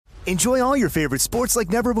Enjoy all your favorite sports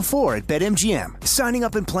like never before at BetMGM. Signing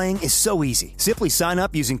up and playing is so easy. Simply sign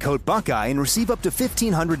up using code Buckeye and receive up to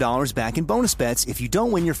 $1,500 back in bonus bets if you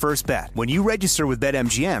don't win your first bet. When you register with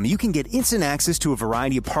BetMGM, you can get instant access to a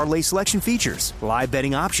variety of parlay selection features, live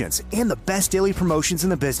betting options, and the best daily promotions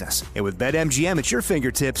in the business. And with BetMGM at your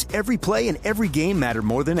fingertips, every play and every game matter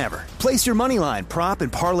more than ever. Place your moneyline, prop,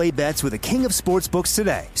 and parlay bets with the king of sportsbooks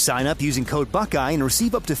today. Sign up using code Buckeye and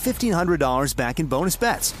receive up to $1,500 back in bonus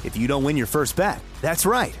bets if you don't win your first bet. That's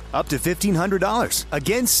right, up to $1,500.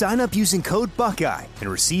 Again, sign up using code Buckeye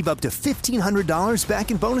and receive up to $1,500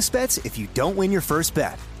 back in bonus bets if you don't win your first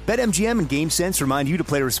bet. BetMGM and GameSense remind you to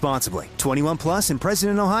play responsibly. 21 plus and present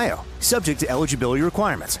in Ohio. Subject to eligibility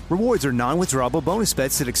requirements. Rewards are non-withdrawable bonus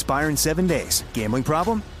bets that expire in 7 days. Gambling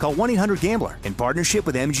problem? Call 1-800-GAMBLER in partnership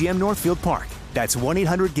with MGM Northfield Park. That's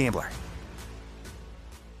 1-800-GAMBLER.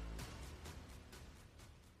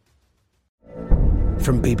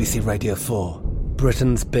 From BBC Radio 4,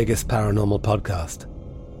 Britain's biggest paranormal podcast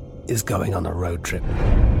is going on a road trip.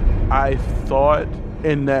 I thought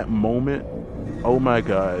in that moment, oh my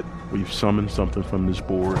God, we've summoned something from this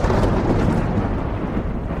board.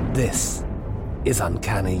 This is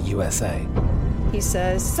Uncanny USA. He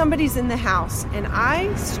says, somebody's in the house, and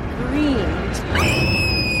I screamed.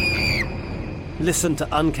 Listen to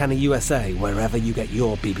Uncanny USA wherever you get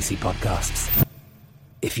your BBC podcasts,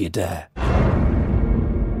 if you dare.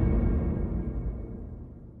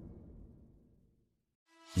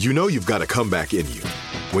 You know you've got a comeback in you.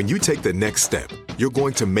 When you take the next step, you're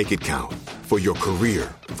going to make it count. For your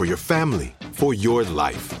career, for your family, for your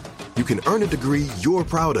life. You can earn a degree you're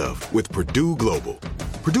proud of with Purdue Global.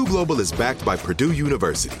 Purdue Global is backed by Purdue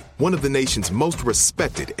University, one of the nation's most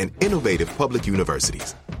respected and innovative public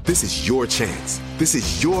universities. This is your chance. This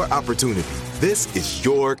is your opportunity. This is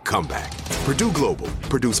your comeback. Purdue Global,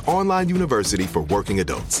 Purdue's online university for working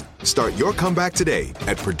adults. Start your comeback today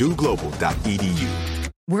at purdueglobal.edu.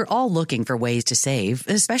 We're all looking for ways to save,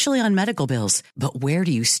 especially on medical bills. But where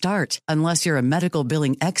do you start? Unless you're a medical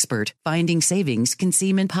billing expert, finding savings can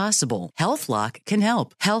seem impossible. HealthLock can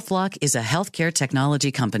help. HealthLock is a healthcare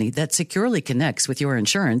technology company that securely connects with your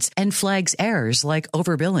insurance and flags errors like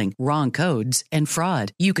overbilling, wrong codes, and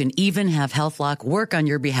fraud. You can even have HealthLock work on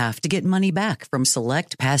your behalf to get money back from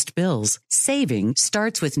select past bills. Saving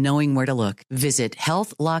starts with knowing where to look. Visit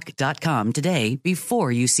healthlock.com today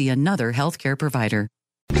before you see another healthcare provider.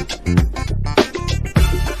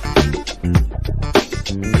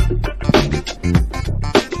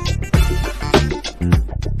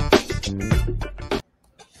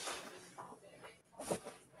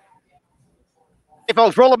 Hey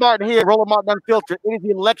folks, Roland Martin here, Roland Martin Unfiltered. It is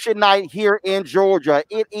election night here in Georgia.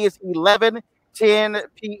 It is 11:10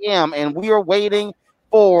 p.m. and we are waiting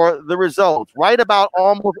for the results. Right about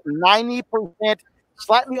almost 90%,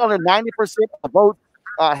 slightly under 90% of votes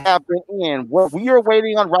have been in. What we are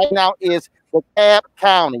waiting on right now is DeKalb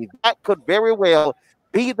County. That could very well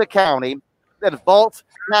be the county that vaults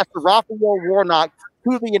Pastor Raphael Warnock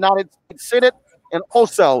to the United States Senate, and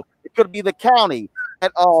also it could be the county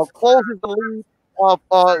that closes the lead of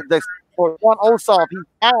for Jon Ossoff. He's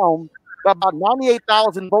down by about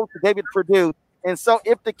 98,000 votes to David Perdue, and so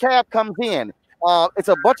if DeKalb comes in, it's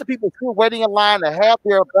a bunch of people still waiting in line to have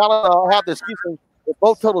their ballot, the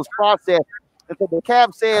vote totals processed. And so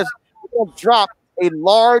DeKalb says we're going to drop a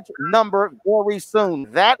large number very soon.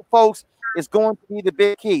 That, folks, is going to be the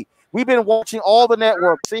big key. We've been watching all the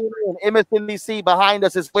networks, CNN and MSNBC behind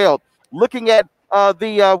us as well, looking at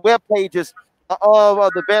the web pages of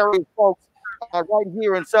the various folks right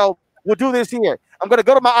here. And so we'll do this here. I'm going to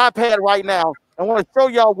go to my iPad right now. I want to show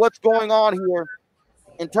y'all what's going on here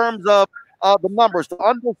in terms of the numbers to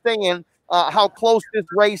understand how close this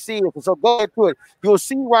race is. So go ahead to it. You'll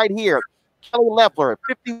see right here, Kelly Loeffler,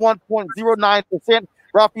 51.09%.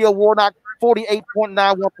 Raphael Warnock,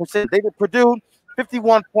 48.91%. David Perdue,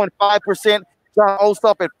 51.5%. Jon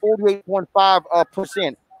Ossoff at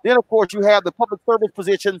 48.5%. Then, of course, you have the public service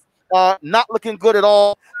position not looking good at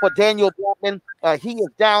all for Daniel Blackman. He is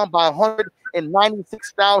down by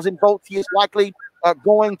 196,000 votes. He is likely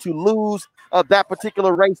going to lose that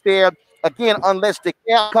particular race there. Again, unless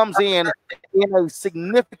DeKalb comes in a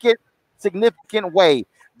significant way.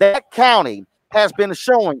 That county has been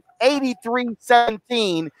showing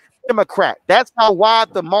 83-17 Democrat. That's how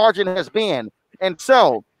wide the margin has been. And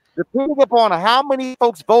so, depending upon how many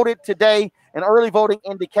folks voted today in early voting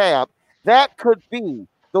in DeKalb, that could be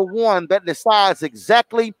the one that decides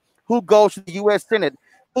exactly who goes to the U.S. Senate,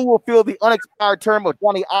 who will fill the unexpired term of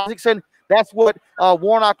Johnny Isakson. That's what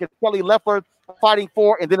Warnock and Kelly Loeffler are fighting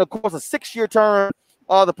for. And then, of course, a 6-year term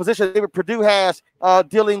the position David Perdue has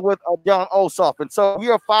dealing with Jon Ossoff. And so we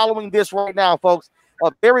are following this right now, folks,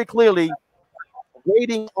 very clearly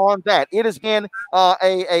waiting on that. It has been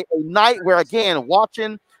a night where, again,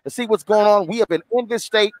 watching to see what's going on. We have been in this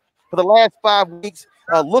state for the last 5 weeks,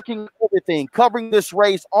 looking at everything, covering this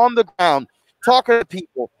race on the ground, talking to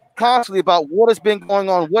people constantly about what has been going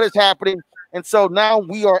on, what is happening. And so now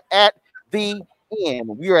we are at the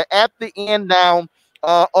end. We are at the end now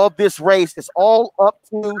of this race. It's all up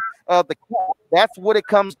to the cap. That's what it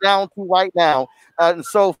comes down to right now. And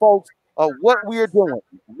so, folks, what we are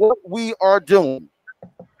doing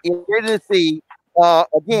is ready to see,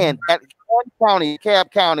 again, at County, Cobb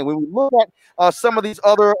County, when we look at some of these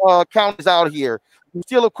other counties out here, we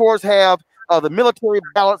still, of course, have the military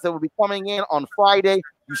ballots that will be coming in on Friday.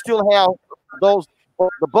 You still have those.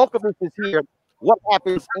 The bulk of this is here. What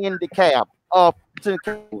happens in DeKalb?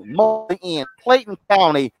 Mostly in Clayton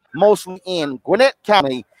County, mostly in Gwinnett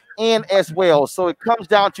County, and as well. So it comes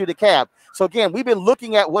down to DeKalb. So again, we've been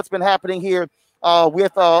looking at what's been happening here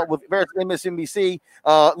with various MSNBC.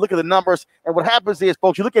 Look at the numbers, and what happens is,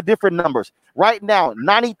 folks, you look at different numbers. Right now,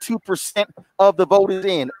 92% of the vote is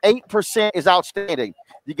in. 8% is outstanding.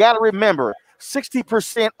 You got to remember,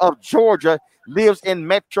 60% of Georgia lives in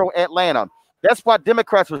Metro Atlanta. That's why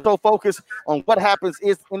Democrats were so focused on what happens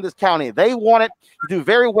in this county. They wanted to do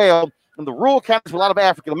very well in the rural counties where a lot of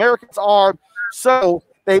African Americans are. So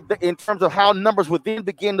they, in terms of how numbers would then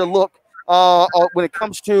begin to look when it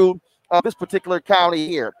comes to this particular county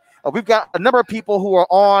here. We've got a number of people who are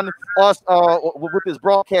on us with this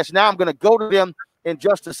broadcast. Now I'm going to go to them in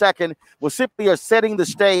just a second. We simply are setting the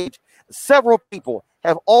stage. Several people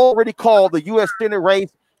have already called the U.S. Senate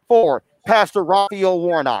race for Pastor Raphael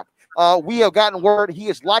Warnock. We have gotten word he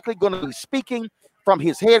is likely going to be speaking from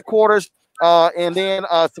his headquarters, and then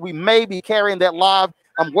so we may be carrying that live.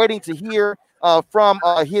 I'm waiting to hear from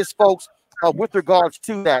his folks with regards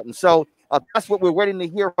to that, and so that's what we're waiting to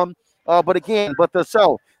hear from.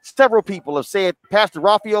 So several people have said Pastor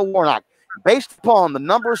Raphael Warnock, based upon the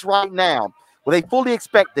numbers right now, will they fully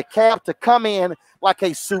expect DeKalb to come in like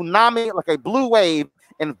a tsunami, like a blue wave,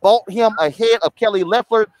 and vault him ahead of Kelly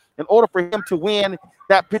Loeffler in order for him to win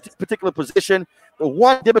that particular position. The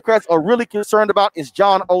one Democrats are really concerned about is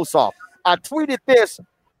Jon Ossoff. I tweeted this,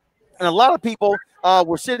 and a lot of people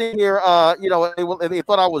were sitting here, they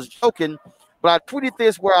thought I was joking, but I tweeted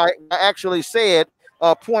this where I actually said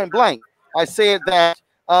point blank, I said that,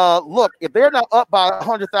 look, if they're not up by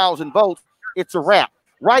 100,000 votes, it's a wrap.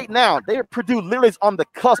 Right now, Purdue literally is on the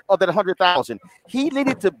cusp of that 100,000. They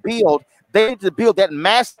needed to build that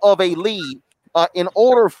mass of a lead in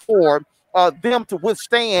order for them to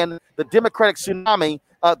withstand the Democratic tsunami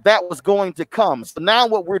that was going to come. So now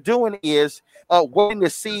what we're doing is waiting to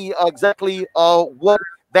see exactly what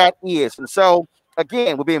that is. And so,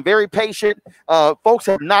 again, we're being very patient. Folks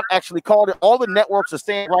have not actually called it. All the networks are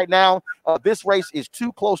saying right now this race is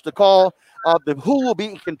too close to call. Who will be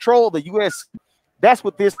in control of the U.S. That's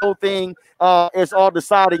what this whole thing is all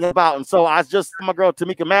deciding about. And so my girl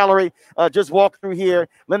Tamika Mallory just walked through here.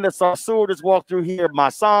 Linda Sarsour just walked through here. My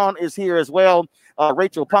son is here as well.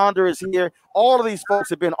 Rachel Ponder is here. All of these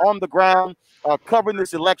folks have been on the ground covering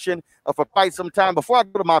this election for quite some time. Before I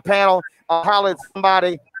go to my panel, I'll holler at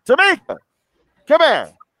somebody. Tamika, come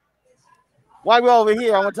here. While we're over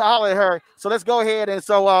here, I want to holler at her. So let's go ahead. And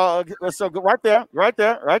so right there.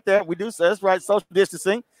 We do so. That's right. Social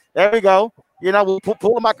distancing. There we go. We'll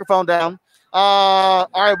pull the microphone down. All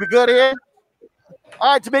right, we good here?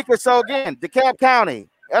 All right, Tamika. So again, DeKalb County.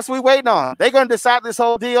 That's what we're waiting on. They're going to decide this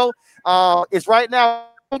whole deal. It's right now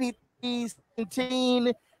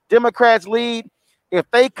 17 Democrats lead. If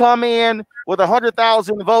they come in with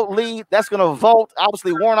 100,000 vote lead, that's going to vote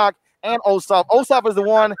obviously Warnock and Ossoff. Ossoff is the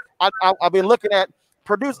one I've been looking at.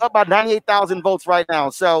 Purdue's up by 98,000 votes right now.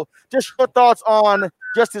 So just your thoughts on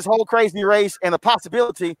just this whole crazy race and the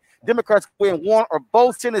possibility Democrats win one or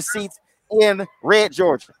both Senate seats in red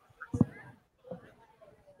Georgia.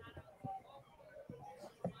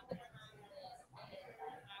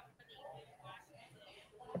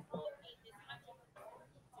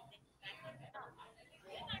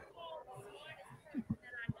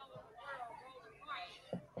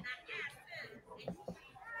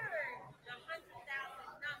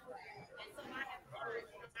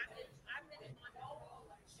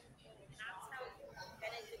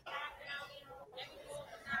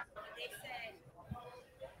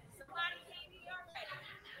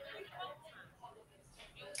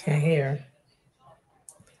 Can't hear.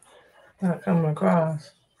 Not coming across.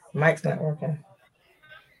 Mic's not working.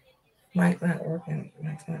 Mic's not working.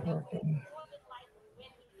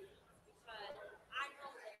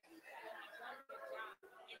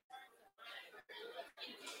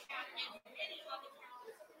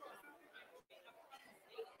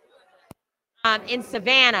 in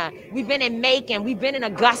Savannah, we've been in Macon, we've been in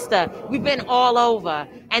Augusta, we've been all over.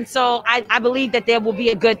 And so I believe that there will be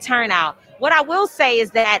a good turnout. What I will say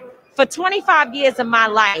is that for 25 years of my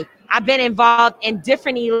life, I've been involved in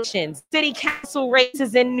different elections, city council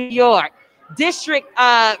races in New York, district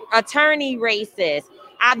attorney races.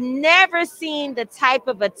 I've never seen the type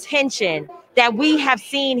of attention that we have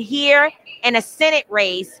seen here in a Senate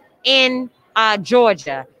race in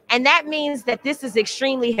Georgia. And that means that this is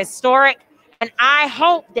extremely historic. And I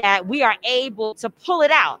hope that we are able to pull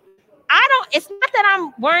it out. It's not that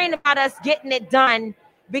I'm worrying about us getting it done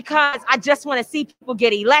because I just want to see people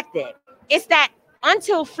get elected. It's that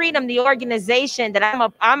Until Freedom, the organization that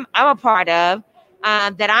I'm a part of,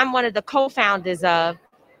 that I'm one of the co-founders of,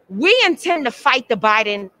 we intend to fight the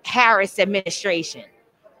Biden-Harris administration,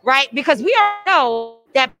 right? Because we all know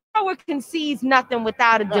that power concedes nothing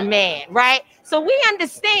without a demand, right? So we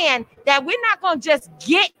understand that we're not going to just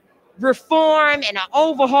get reform and an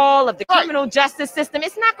overhaul of the criminal justice system.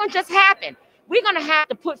 It's not going to just happen. We're going to have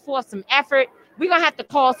to put forth some effort. We're going to have to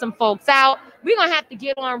call some folks out. We're going to have to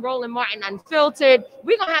get on Roland Martin Unfiltered.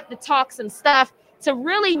 We're going to have to talk some stuff to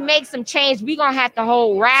really make some change. We're going to have to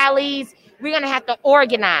hold rallies. We're going to have to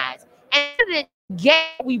organize. And to get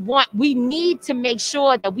what we want, we need to make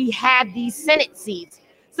sure that we have these Senate seats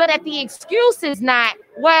so that the excuse is not,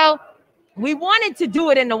 well, we wanted to do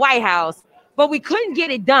it in the White House, but we couldn't get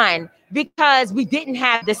it done because we didn't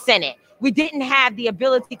have the Senate. We didn't have the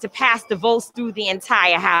ability to pass the votes through the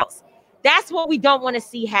entire House. That's what we don't want to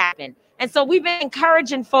see happen. And so we've been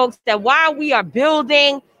encouraging folks that while we are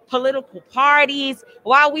building political parties,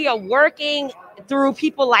 while we are working through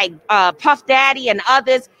people like Puff Daddy and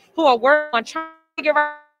others who are working on trying to figure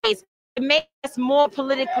out ways to make us more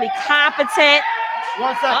politically competent.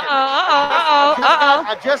 1 second.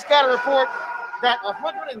 I just got a report that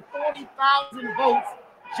 140,000 votes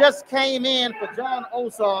just came in for Jon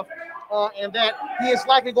Ossoff, and that he is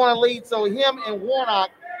likely going to lead. So him and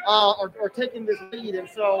Warnock are taking this lead, and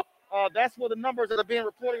so that's what the numbers that are being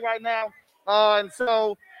reported right now.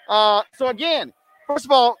 So again, first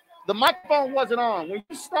of all, the microphone wasn't on when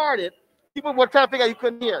you started. People were trying to figure out you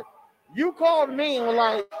couldn't hear. You called me and were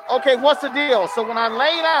like, "Okay, what's the deal?" So when I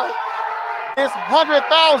laid out this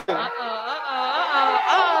 100,000.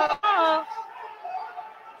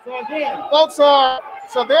 So again, folks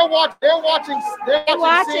they're watching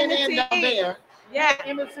CNN down there. Yeah,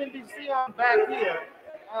 MSNBC on back here,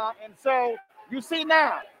 and so you see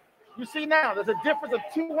now, there's a difference of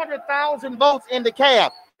 200,000 votes in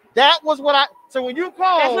DeKalb. That was what so when you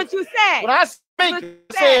called, that's what you said. When I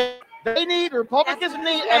said Republicans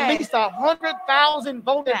need at least 100,000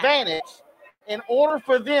 vote advantage in order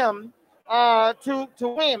for them to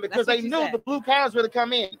win, because they knew the blue cows were to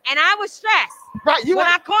come in. And I was stressed. Right. When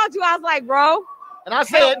I called you, I was like, bro, and I help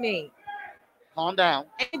said, me. Calm down.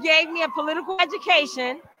 And you gave me a political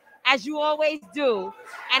education, as you always do.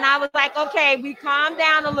 And I was like, okay, we calm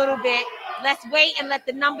down a little bit. Let's wait and let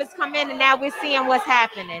the numbers come in. And now we're seeing what's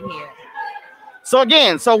happening here. So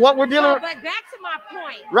again, what we're dealing with. But back to my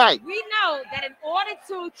point. Right. We know that in order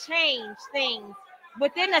to change things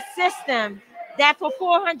within a system that for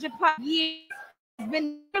 400 plus years has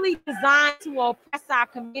been really designed to oppress our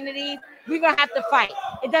communities, we're going to have to fight.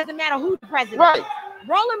 It doesn't matter who the president is.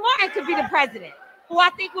 Roland Martin could be the president, who I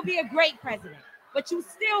think would be a great president. But you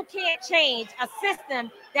still can't change a system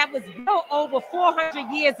that was built over 400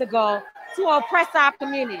 years ago to oppress our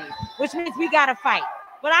communities, which means we got to fight.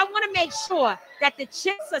 But I want to make sure that the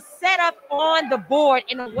chips are set up on the board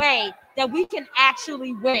in a way that we can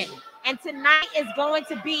actually win. And tonight is going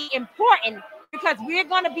to be important because we're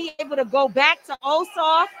going to be able to go back to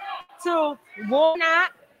Ossoff, to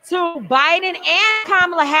Warnock, to Biden and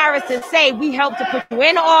Kamala Harris and say, we helped to put you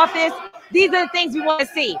in office. These are the things we want to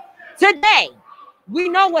see. Today, we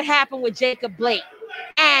know what happened with Jacob Blake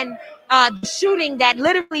and the shooting that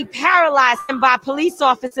literally paralyzed him by police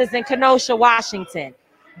officers in Kenosha, Washington.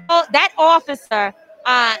 Well, that officer,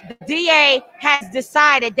 the DA, has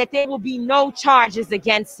decided that there will be no charges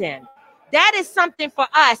against him. That is something for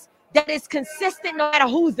us that is consistent no matter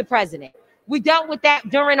who's the president. We dealt with that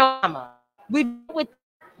during Obama. We dealt with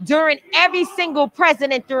during every single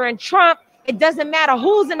president, during Trump. It doesn't matter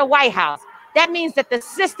who's in the White House. That means that the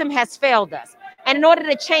system has failed us. And in order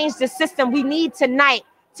to change the system, we need tonight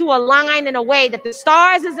to align in a way that the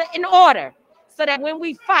stars is in order so that when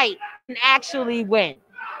we fight, we can actually win.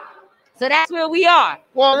 So that's where we are.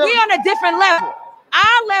 Well, we're on a different level.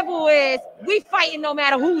 Our level is we fighting no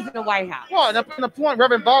matter who's in the White House. Well, and the point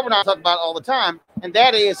Reverend Barber and I talk about all the time, and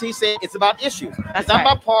that is, he said it's about issues. It's not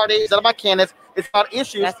about parties, it's not about candidates, it's about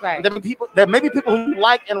issues. That's right. There may be people who you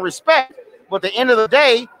like and respect, but at the end of the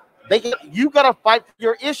day, You got to fight for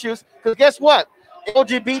your issues, because guess what?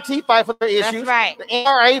 LGBT fight for their issues. That's right. The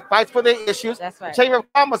NRA fights for their issues. That's right. The Chamber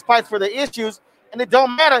of Commerce fights for their issues, and it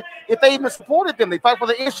don't matter if they even supported them. They fight for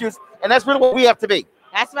the issues, and that's really what we have to be.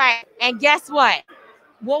 That's right. And guess what?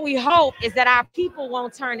 What we hope is that our people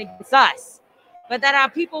won't turn against us, but that our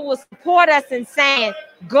people will support us in saying,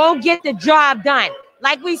 go get the job done.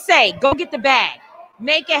 Like we say, go get the bag,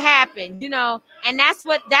 make it happen, and that's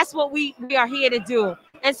what we are here to do.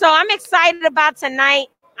 And so I'm excited about tonight.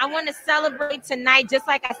 I want to celebrate tonight, just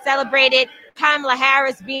like I celebrated Kamala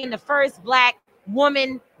Harris being the first Black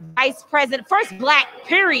woman vice president, first Black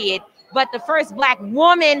period, but the first Black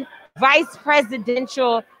woman vice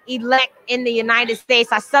presidential elect in the United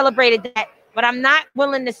States. I celebrated that, but I'm not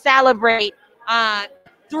willing to celebrate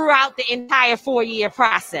throughout the entire 4-year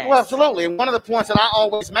process. Well, absolutely. And one of the points that I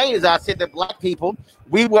always made is I said that Black people,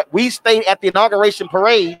 we stayed at the inauguration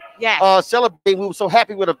parade, celebrating. We were so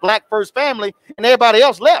happy with a Black first family, and everybody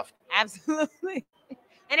else left. Absolutely.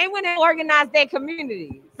 And they went and organized their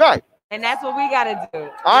communities. Right. And that's what we got to do.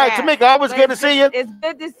 All right, Tamika, always good to see you. It's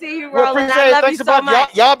good to see you, Well, Roland. appreciate I love Thanks you so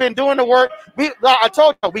much. Y'all been doing the work. I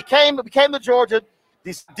told you, we came to Georgia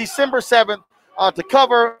December 7th to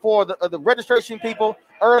cover for the registration people,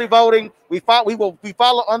 early voting. We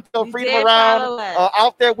follow Until Freedom around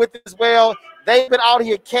out there with us as well. They've been out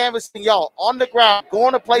here canvassing y'all on the ground,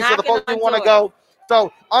 going to places where the folks who want to go.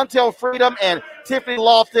 So Until Freedom and Tiffany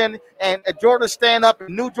Lofton and Georgia Stand Up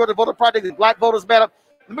and New Georgia Voter Project and Black Voters Matter.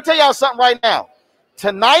 Let me tell y'all something right now.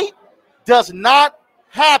 Tonight does not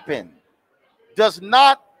happen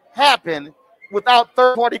without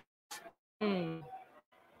third-party groups.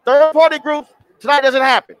 Third-party groups, tonight doesn't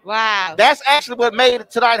happen. Wow. That's actually what made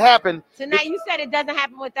tonight happen. Tonight you said it doesn't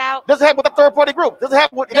happen without. Doesn't happen with a third-party group. Doesn't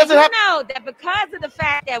happen. You know that because of the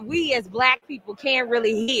fact that we as Black people can't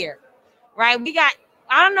really hear, right?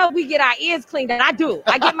 I don't know if we get our ears cleaned, and I do.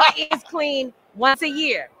 I get my ears cleaned once a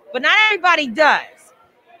year, but not everybody does.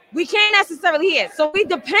 We can't necessarily hear. So we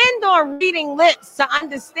depend on reading lips to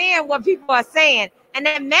understand what people are saying. And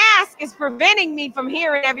that mask is preventing me from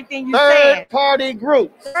hearing everything you're saying. Third-party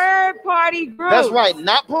groups. Third-party groups. That's right.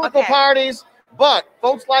 Not political parties, but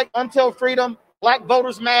folks like Until Freedom, Black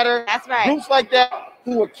Voters Matter. That's right. Groups like that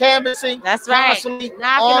who are canvassing. That's right. Constantly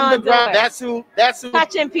Knocking on the ground. That's who.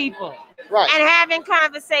 Touching people. Right. And having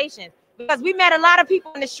conversations. Because we met a lot of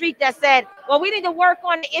people in the street that said, well, we need to work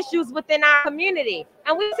on the issues within our community.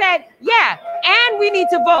 And we said, yeah, and we need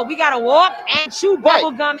to vote. We got to walk and chew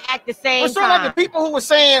bubble gum at the same time. Sort of like the people who were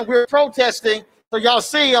saying we're protesting. So y'all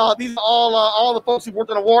see, these are all the folks who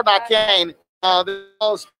worked on the Warnock campaign.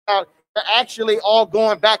 They're actually all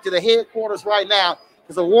going back to the headquarters right now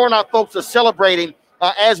because the Warnock folks are celebrating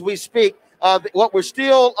as we speak. What we're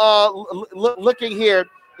still looking here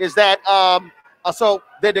is that so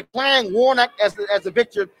they're declaring Warnock as the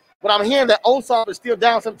victor, but I'm hearing that Ossoff is still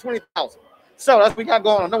down some 20,000. So that's what we got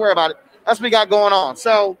going on. Don't worry about it. That's what we got going on.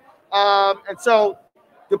 So and so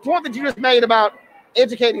the point that you just made about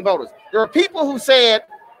educating voters, there are people who said,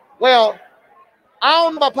 well, I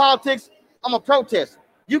don't know about politics. I'm a protest.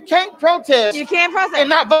 You can't protest. You can't protest and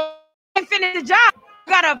not vote. And finish the job.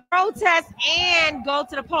 You got to protest and go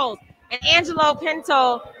to the polls. And Angelo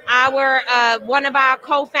Pinto, one of our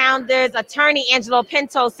co-founders, attorney Angelo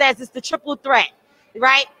Pinto, says it's the triple threat,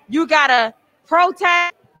 right? You got to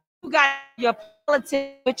protest, you got your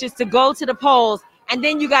politics, which is to go to the polls, and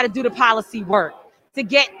then you got to do the policy work to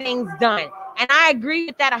get things done. And I agree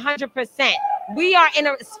with that 100%. We are in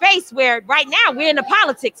a space where right now we're in the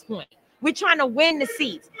politics point. We're trying to win the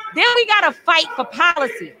seats. Then we got to fight for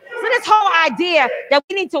policy. So this whole idea that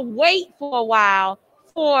we need to wait for a while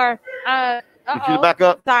for back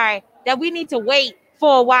up. Sorry, that we need to wait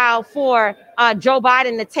for a while for Joe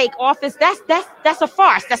Biden to take office. That's a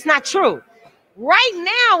farce. That's not true. Right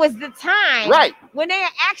now is the time when they are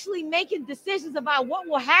actually making decisions about what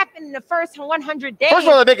will happen in the first 100 days. First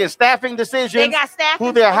of all, they're making staffing decisions. They got staffing.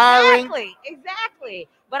 Who they're hiring. Exactly.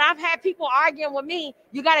 But I've had people arguing with me,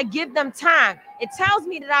 you got to give them time. It tells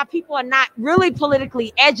me that our people are not really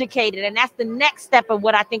politically educated, and that's the next step of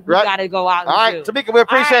what I think we got to go out and do. All right, Tamika, we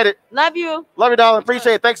appreciate it. Love you. Love you, darling.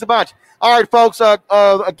 Appreciate it. Thanks a bunch. All right, folks,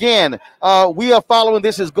 again, we are following.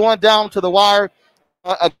 This is going down to the wire.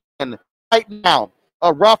 Again, right now,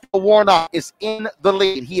 Raphael Warnock is in the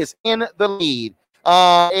lead. He is in the lead.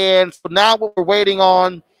 And so now what we're waiting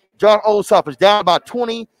on, Jon Ossoff is down about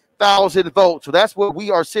 20,000 votes. So that's where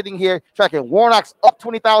we are sitting here tracking. Warnock's up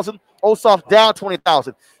 20,000, Ossoff down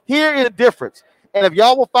 20,000. Here is the difference. And if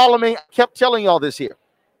y'all will follow me, I kept telling y'all this here.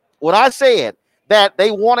 When I said that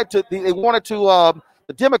the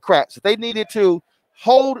Democrats, they needed to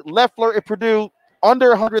hold Loeffler and Perdue under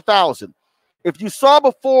 100,000. If you saw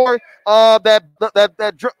before the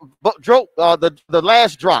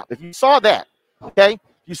last drop, if you saw that, okay,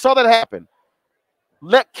 you saw that happen.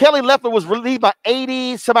 Kelly Loeffler was relieved by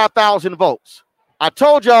 80-some-odd-thousand votes. I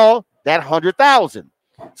told y'all that 100,000.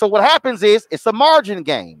 So what happens is it's a margin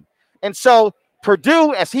game. And so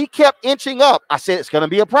Perdue, as he kept inching up, I said it's going to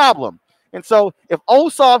be a problem. And so if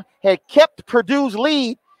Ossoff had kept Perdue's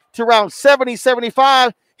lead to around 70,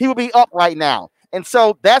 75, he would be up right now. And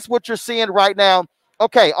so that's what you're seeing right now.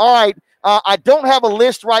 Okay, all right. I don't have a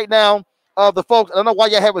list right now of the folks. I don't know why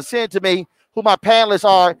you haven't sent it to me who my panelists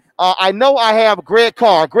are. I know I have Greg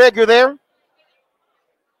Carr. Greg, you're there?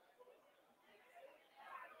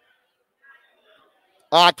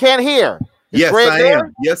 I can't hear. Yes, Greg I there?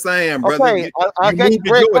 am. Yes, I am, brother. Okay, I got you,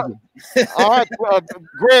 Greg. All right,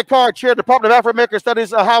 Greg Carr, Chair of the Department of African American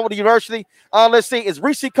Studies, Howard University. Let's see, is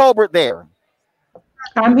Reese Colbert there?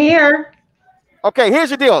 I'm here. Okay, here's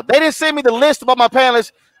the deal. They didn't send me the list of all my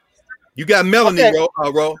panelists. You got Melanie, Okay.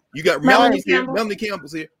 Ro. You got Melanie here. Melanie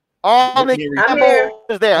Campbell's here. Melanie Campbell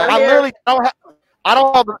is there. I literally I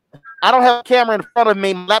don't have a camera in front of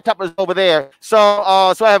me. My laptop is over there. So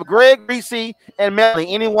I have Greg, Reese, and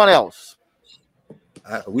Melanie. Anyone else?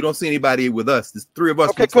 We don't see anybody with us. There's three of us.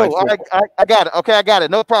 Okay, cool. Like I got it. Okay, I got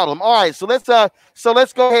it. No problem. All right, so let's go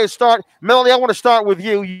ahead and start. Melanie, I want to start with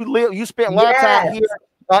you. You spent a lot of time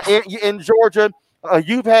here in Georgia.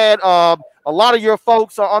 You've had a lot of your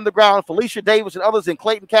folks are on the ground. Felicia Davis and others in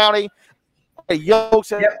Clayton County.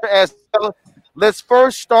 As well. Let's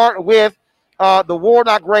first start with the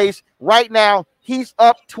Warnock race. Right now, he's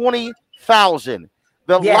up 20,000.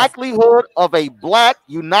 The likelihood of a black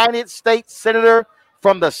United States senator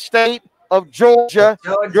from the state of Georgia.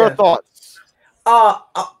 Your thoughts?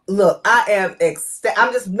 Look, I am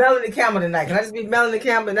I'm just Melanie Campbell tonight. Can I just be Melanie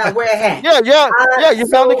Campbell and not wear a hat? Yeah, you're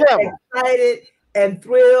Melanie Campbell. Excited and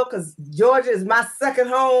thrilled because Georgia is my second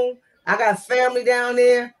home. I got family down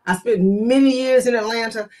there. I spent many years in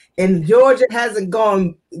Atlanta, and Georgia hasn't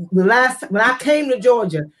gone. When I came to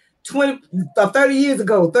Georgia 30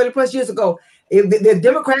 plus years ago, the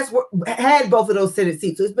Democrats had both of those Senate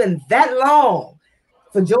seats. So it's been that long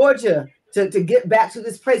for Georgia to get back to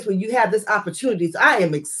this place where you have this opportunity. So I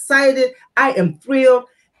am excited. I am thrilled.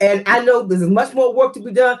 And I know there's much more work to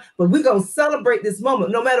be done, but we're going to celebrate this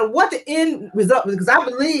moment, no matter what the end result is, because I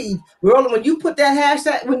believe, Roland, when you put that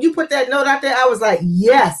hashtag, when you put that note out there, I was like,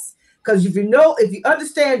 yes. Because if you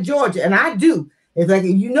understand Georgia, and I do, it's like,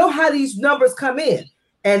 you know how these numbers come in,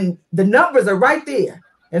 and the numbers are right there.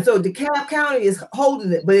 And so DeKalb County is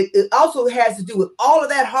holding it, but it also has to do with all of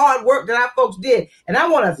that hard work that our folks did. And I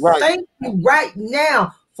want to thank you right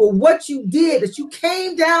now for what you did, that you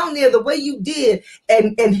came down there the way you did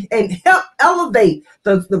and help elevate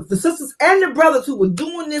the sisters and the brothers who were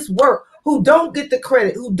doing this work, who don't get the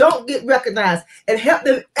credit, who don't get recognized, and help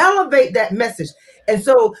them elevate that message. And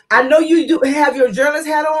so I know you do have your journalist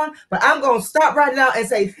hat on, but I'm going to stop right now and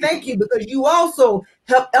say thank you, because you also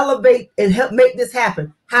help elevate and help make this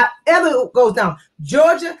happen. However it goes down,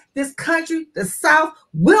 Georgia, this country, the South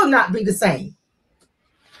will not be the same.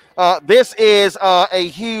 This is a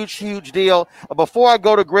huge, huge deal. Before I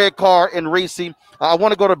go to Greg Carr and Reese, I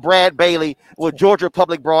want to go to Brad Bailey with Georgia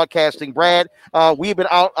Public Broadcasting. Brad, we've been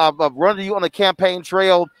out. I've run you on the campaign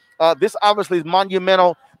trail. This obviously is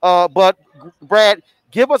monumental. But Brad,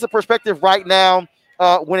 give us a perspective right now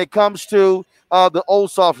when it comes to the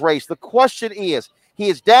Ossoff race. The question is, he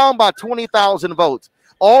is down by 20,000 votes.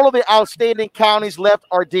 All of the outstanding counties left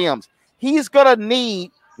are Dems. He's going to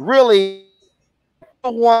need really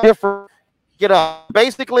one different get up.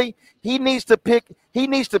 Basically, he needs to pick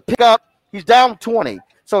up. He's down 20,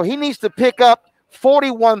 so he needs to pick up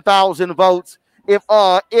 41,000 votes if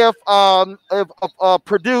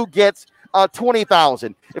Perdue gets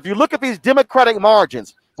 20,000. If you look at these Democratic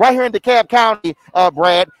margins right here in DeKalb County,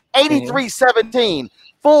 Brad, 83-17.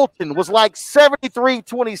 Fulton was like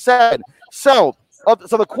 73-27. So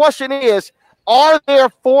the question is, are there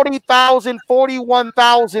 40,000,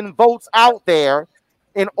 41,000 votes out there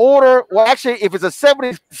in order? Well, actually, if it's a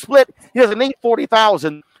 70 split, he doesn't need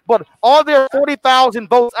 40,000. But are there 40,000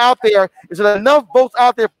 votes out there? Is there enough votes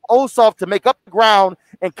out there for Ossoff to make up the ground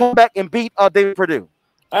and come back and beat David Perdue?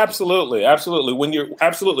 Absolutely. When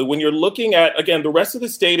you're looking at, again, the rest of the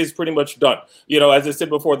state is pretty much done. You know, as I said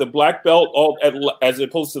before, the black belt, as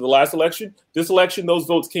opposed to the last election, this election, those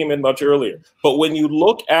votes came in much earlier. But when you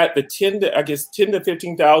look at the 10 to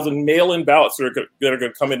 15,000 mail-in ballots that are going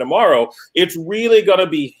to come in tomorrow, it's really going to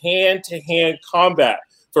be hand-to-hand combat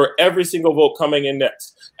for every single vote coming in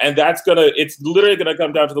next. And it's literally going to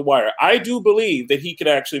come down to the wire. I do believe that he can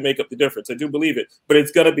actually make up the difference. I do believe it, but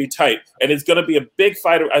it's going to be tight. And it's going to be a big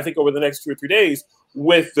fight, I think, over the next 2 or 3 days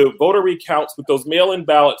with the voter recounts, with those mail-in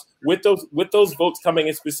ballots, with those votes coming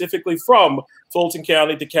in specifically from Fulton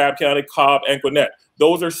County, DeKalb County, Cobb, and Gwinnett.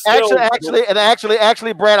 Those are still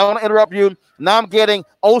actually, Brad, I want to interrupt you. Now I'm getting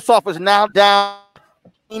Ossoff is now down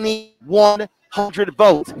 100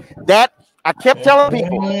 votes. That I kept telling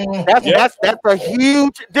people that's a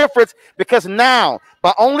huge difference, because now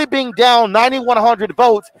by only being down 9,100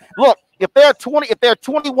 votes, look, if there are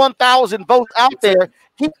 21,000 votes out there,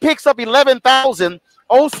 he picks up 11,000.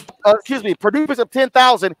 Purdue picks up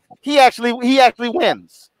 10,000. He actually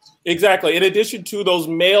wins. Exactly. In addition to those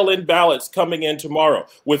mail-in ballots coming in tomorrow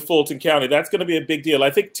with Fulton County, that's going to be a big deal.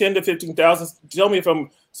 I think 10 to 15,000. Tell me if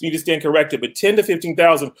I'm need to stand corrected, but 10 to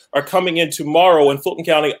 15,000 are coming in tomorrow in Fulton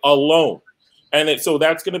County alone. And so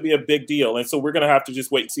that's going to be a big deal. And so we're going to have to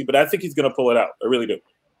just wait and see. But I think he's going to pull it out. I really do.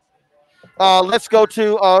 Let's go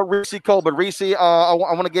to Reese Colbert. Reese, I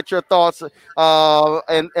want to get your thoughts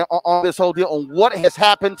and on this whole deal, on what has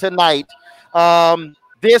happened tonight,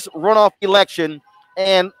 this runoff election,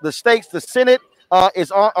 and the states. The Senate is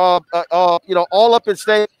all up in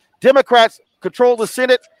state. Democrats control the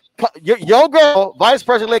Senate. Your girl, Vice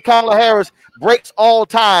President Kamala Harris, breaks all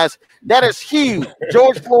ties. That is huge.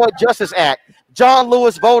 George Floyd Justice Act, John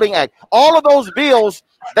Lewis Voting Act, all of those bills,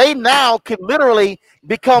 they now can literally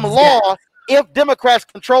become law if Democrats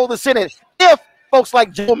control the Senate, if folks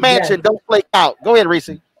like Joe Manchin don't flake out. Go ahead, Reese.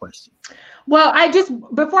 Question. Well,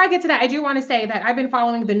 before I get to that, I do want to say that I've been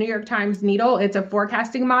following the New York Times Needle. It's a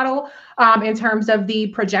forecasting model in terms of the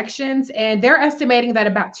projections, and they're estimating that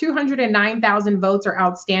about 209,000 votes are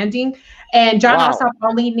outstanding. And John Ossoff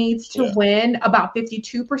only needs to win about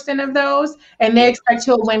 52% of those, and they expect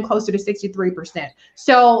he'll win closer to 63%.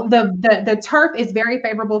 So the turf is very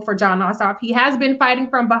favorable for John Ossoff. He has been fighting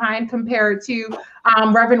from behind compared to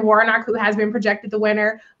Reverend Warnock, who has been projected the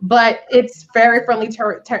winner, but it's very friendly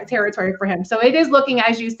territory for him. So it is looking,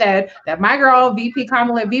 as you said, that my girl,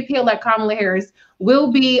 VP-elect Kamala Harris,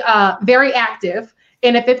 will be very active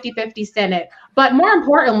in a 50-50 Senate. But more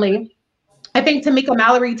importantly, I think Tamika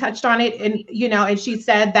Mallory touched on it, and she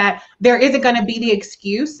said that there isn't going to be the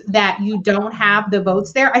excuse that you don't have the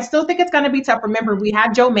votes there. I still think it's going to be tough. Remember, we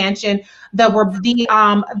had Joe Manchin,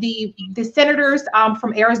 the senators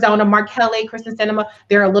from Arizona, Mark Kelly, Kristen Sinema.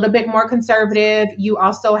 They're a little bit more conservative. You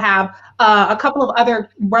also have a couple of other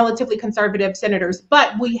relatively conservative senators,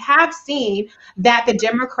 but we have seen that the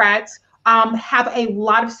Democrats have a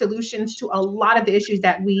lot of solutions to a lot of the issues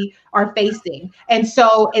that we are facing. And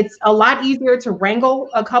so it's a lot easier to wrangle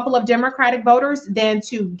a couple of Democratic voters than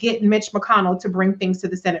to get Mitch McConnell to bring things to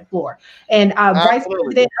the Senate floor. And Vice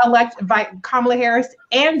President-elect Kamala Harris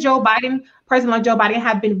and President-elect Joe Biden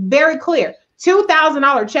have been very clear.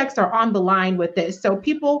 $2,000 checks are on the line with this. So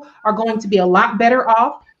people are going to be a lot better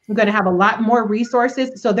off. We're going to have a lot more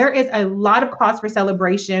resources. So there is a lot of cause for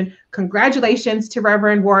celebration. Congratulations to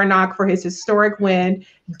Reverend Warnock for his historic win.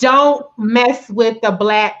 Don't mess with the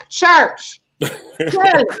Black church. I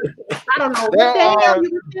don't know what the hell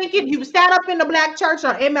you were thinking. You sat up in the Black church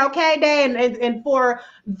on MLK Day, and for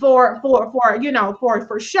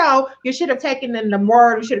show, you should have taken in the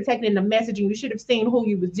word, you should have taken in the messaging, you should have seen who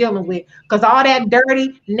you was dealing with, because all that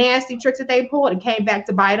dirty, nasty tricks that they pulled and came back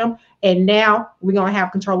to bite them. And now we're gonna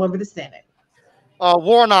have control over the Senate.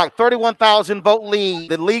 Warnock, 31,000 vote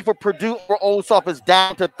lead. The lead for Purdue or Ossoff is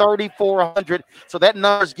down to 3,400. So that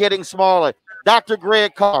number's getting smaller. Dr.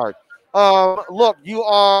 Greg Card. Look, you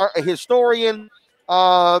are a historian.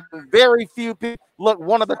 Very few people. Look,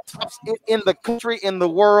 one of the tops in the country, in the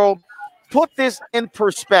world. Put this in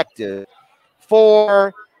perspective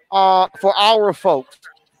for our folks.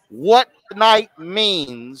 What tonight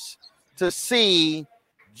means to see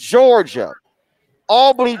Georgia,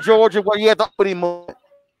 Albany, Georgia, where you had the Albany movement.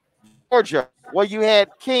 Georgia, where you had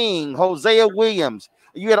King, Hosea Williams.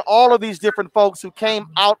 You had all of these different folks who came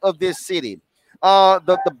out of this city.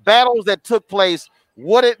 The battles that took place,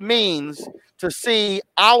 what it means to see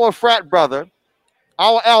our frat brother,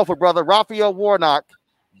 our alpha brother, Raphael Warnock,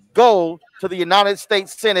 go to the United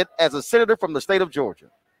States Senate as a senator from the state of Georgia.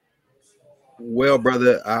 Well,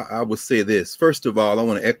 brother, I would say this. First of all, I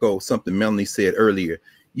want to echo something Melanie said earlier.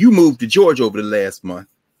 You moved to Georgia over the last month,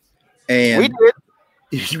 and we did.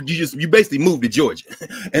 You basically moved to Georgia,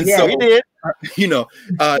 and yeah, so we did.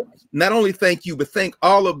 not only thank you, but thank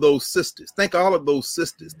all of those sisters. Thank all of those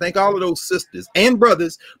sisters. Thank all of those sisters and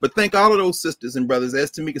brothers, but thank all of those sisters and brothers,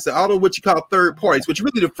 as Tamika said, all of what you call third parties, which are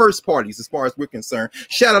really the first parties as far as we're concerned.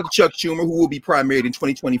 Shout out to Chuck Schumer, who will be primaried in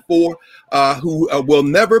 2024, who will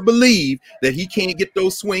never believe that he can't get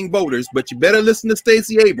those swing voters. But you better listen to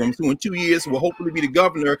Stacey Abrams, who in 2 years will hopefully be the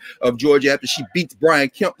governor of Georgia after she beats Brian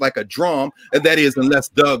Kemp like a drum. And that is, unless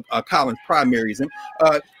Doug Collins primaries him.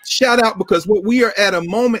 Shout out, because what we are at a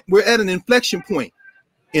moment, we're at an inflection point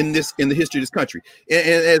in the history of this country. And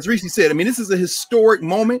as Reese said, I mean, this is a historic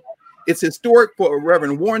moment. It's historic for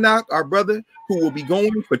Reverend Warnock, our brother, who will be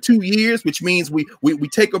going for 2 years, which means we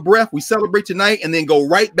take a breath, we celebrate tonight, and then go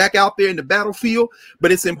right back out there in the battlefield.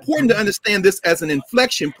 But it's important to understand this as an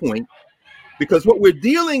inflection point, because what we're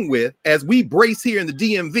dealing with as we brace here in the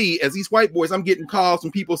DMV, as these white boys, I'm getting calls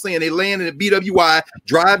from people saying they landed at BWI,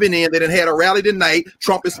 driving in, they done had a rally tonight.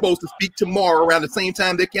 Trump is supposed to speak tomorrow around the same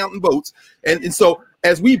time they're counting votes. And so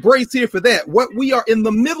as we brace here for that, what we are in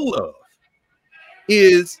the middle of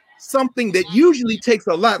is something that usually takes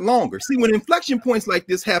a lot longer. See, when inflection points like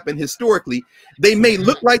this happen historically, they may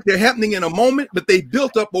look like they're happening in a moment, but they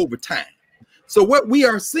built up over time. So what we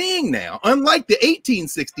are seeing now, unlike the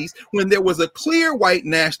 1860s, when there was a clear white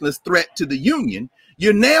nationalist threat to the Union,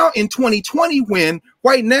 you're now in 2020 when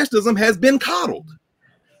white nationalism has been coddled.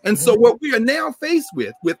 And so what we are now faced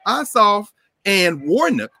with Ossoff and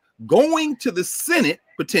Warnock going to the Senate,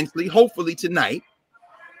 potentially, hopefully tonight,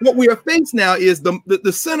 what we are faced now is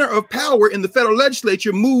the center of power in the federal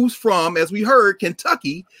legislature moves from, as we heard,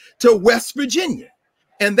 Kentucky to West Virginia.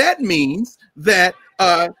 And that means that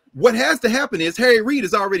what has to happen is Harry Reid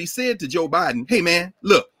has already said to Joe Biden, hey, man,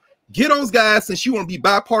 look, get those guys, since you want to be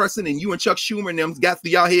bipartisan and you and Chuck Schumer and them got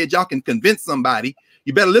through y'all head, y'all can convince somebody.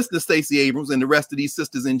 You better listen to Stacey Abrams and the rest of these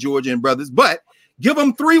sisters in Georgia and brothers, but give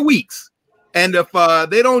them 3 weeks. And if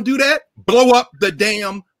they don't do that, blow up the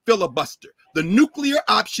damn filibuster. The nuclear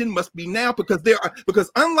option must be now,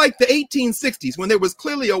 because unlike the 1860s, when there was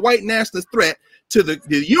clearly a white nationalist threat to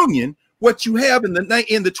the Union, what you have in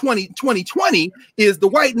the 2020 is the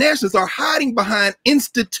white nationalists are hiding behind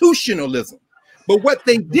institutionalism. But what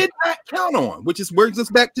they did not count on, which brings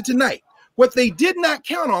us back to tonight, what they did not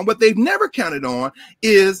count on, what they've never counted on,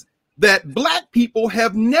 is that Black people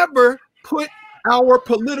have never put our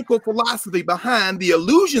political philosophy behind the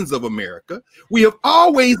illusions of America. We have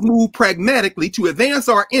always moved pragmatically to advance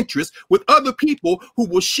our interests with other people who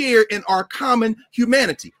will share in our common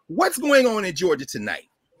humanity. What's going on in Georgia tonight?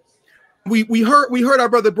 We heard our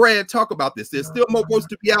brother Brad talk about this. There's still more votes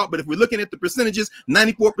to be out, but if we're looking at the percentages,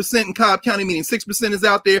 94% in Cobb County, meaning 6% is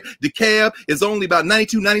out there. DeKalb is only about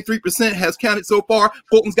 93% has counted so far.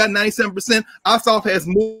 Fulton's got 97%. Ossoff has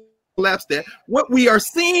more lapsed that. What we are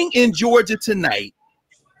seeing in Georgia tonight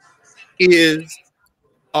is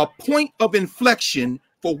a point of inflection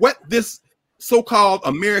for what this so-called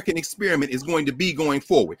American experiment is going to be going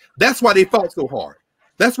forward. That's why they fought so hard.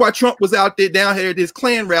 That's why Trump was out there down here at his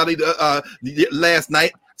Klan rally last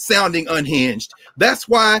night, sounding unhinged. That's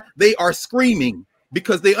why they are screaming,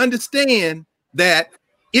 because they understand that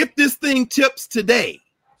if this thing tips today,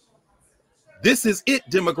 this is it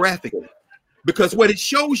demographically. Because what it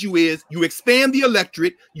shows you is you expand the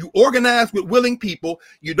electorate, you organize with willing people,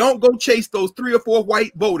 you don't go chase those 3 or 4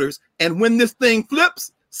 white voters. And when this thing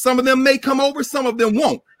flips, some of them may come over, some of them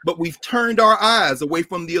won't. But we've turned our eyes away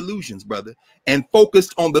from the illusions, brother, and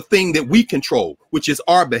focused on the thing that we control, which is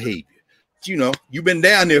our behavior. You know, you've been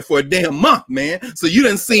down there for a damn month, man. So you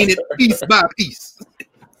done seen it piece by piece.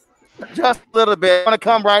 Just a little bit. I'm going to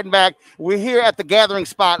come right back. We're here at the gathering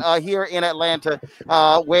spot here in Atlanta,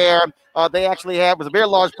 where they actually have, it's a very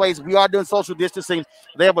large place. We are doing social distancing.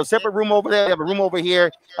 They have a separate room over there. They have a room over here.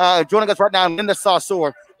 Joining us right now, Linda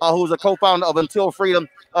Sarsour, who's a co-founder of Until Freedom.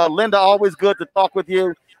 Linda, always good to talk with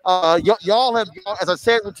you. Y'all have, as I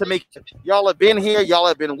said to me, y'all have been here. Y'all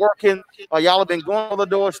have been working. Y'all have been going on the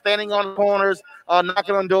doors, standing on the corners,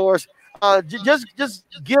 knocking on doors. Just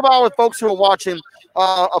give our folks who are watching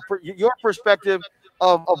your perspective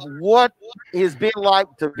of what it's been like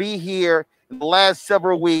to be here in the last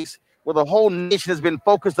several weeks, where the whole nation has been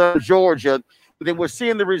focused on Georgia. Then we're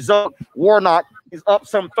seeing the result. Warnock is up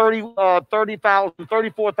some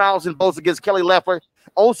 34,000 votes against Kelly Loeffler.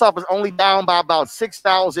 Ossoff is only down by about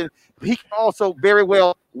 6,000. He can also very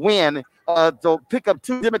well win to pick up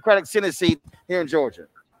 2 Democratic Senate seats here in Georgia.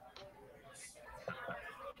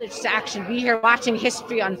 To action, be here watching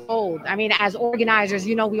history unfold. I mean, as organizers,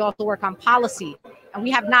 you know, we also work on policy, and we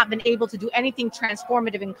have not been able to do anything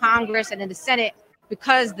transformative in Congress and in the Senate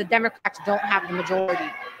because the Democrats don't have the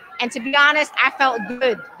majority. And to be honest, I felt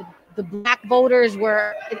good. The Black voters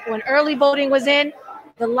were, when early voting was in,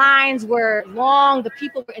 The lines were long, the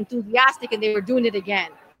people were enthusiastic, and they were doing it again.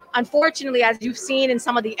 Unfortunately, as you've seen in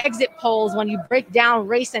some of the exit polls, when you break down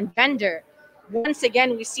race and gender, once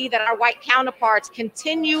again, we see that our white counterparts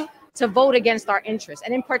continue to vote against our interests.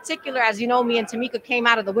 And in particular, as you know, me and Tamika came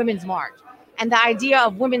out of the Women's March. And the idea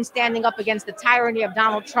of women standing up against the tyranny of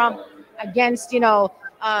Donald Trump, against,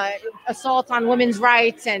 assault on women's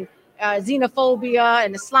rights and xenophobia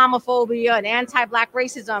and Islamophobia and anti-Black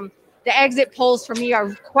racism, the exit polls for me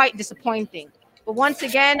are quite disappointing. But once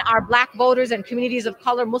again, our Black voters and communities of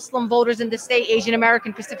color, Muslim voters in the state, Asian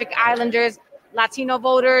American, Pacific Islanders, Latino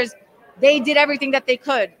voters, they did everything that they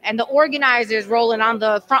could. And the organizers rolling on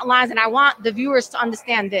the front lines, and I want the viewers to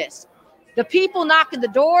understand this. The people knocking the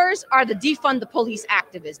doors are the defund the police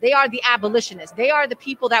activists. They are the abolitionists. They are the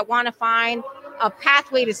people that want to find a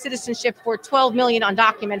pathway to citizenship for 12 million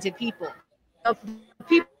undocumented people. The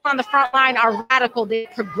people on the front line are radical, they're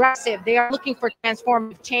progressive, they are looking for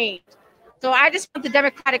transformative change. So I just want the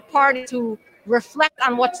Democratic Party to reflect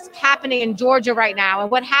on what's happening in Georgia right now and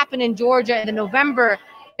what happened in Georgia in the November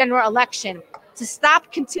general election, to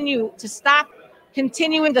stop continuing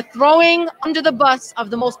the throwing under the bus of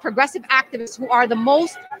the most progressive activists who are the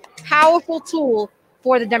most powerful tool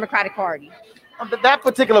for the Democratic Party. That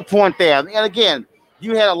particular point there, and again,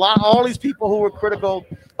 you had all these people who were critical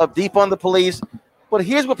of defund the police, but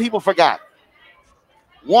here's what people forgot: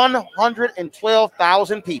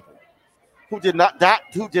 112,000 people who did not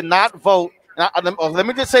vote. Let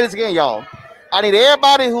me just say this again, y'all. I need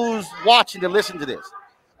everybody who's watching to listen to this.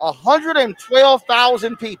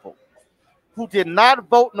 112,000 people who did not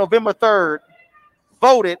vote November 3rd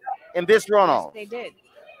voted in this runoff. They did.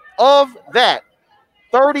 Of that,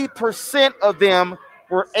 30% of them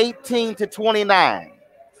were 18 to 29.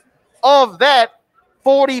 Of that,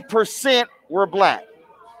 40% were Black.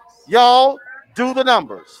 Y'all do the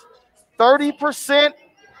numbers. 30%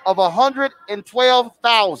 of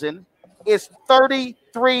 112,000 is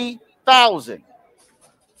 33,000.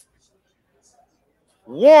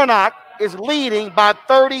 Warnock is leading by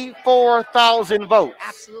 34,000 votes.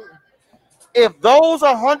 Absolutely. If those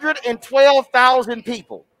 112,000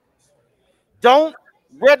 people don't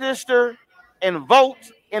register and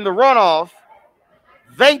vote in the runoff,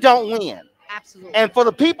 they don't win. Absolutely. And for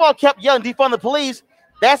the people who kept yelling defund the police,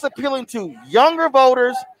 that's appealing to younger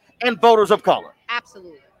voters and voters of color.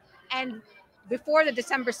 Absolutely. And before the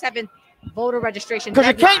December 7th voter registration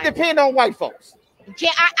deadline, because you can't depend on white folks. You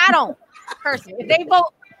can't. I don't personally. If they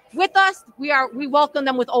vote with us, we welcome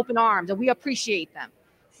them with open arms and we appreciate them.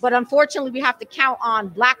 But unfortunately, we have to count on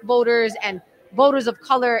Black voters and voters of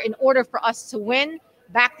color in order for us to win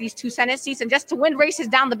back these 2 Senate seats and just to win races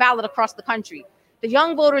down the ballot across the country. The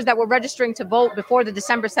young voters that were registering to vote before the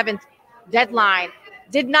December 7th deadline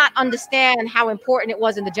did not understand how important it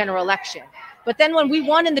was in the general election. But then when we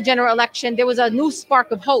won in the general election, there was a new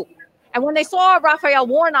spark of hope. And when they saw Raphael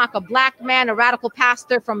Warnock, a Black man, a radical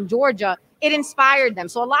pastor from Georgia, it inspired them.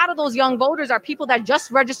 So a lot of those young voters are people that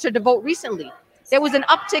just registered to vote recently. There was an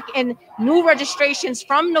uptick in new registrations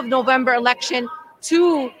from the November election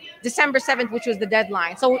to December 7th, which was the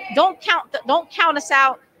deadline. So don't count us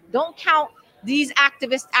out. Don't count these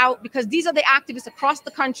activists out, because these are the activists across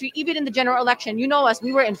the country, even in the general election. You know us,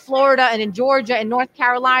 we were in Florida and in Georgia and North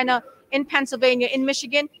Carolina, in Pennsylvania, in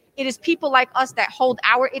Michigan. It is people like us that hold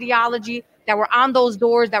our ideology, that were on those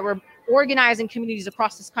doors, that were organizing communities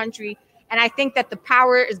across this country. And I think that the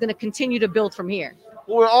power is going to continue to build from here.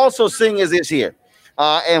 What we're also seeing is this here.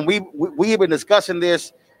 And we have been discussing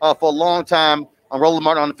this for a long time on Roland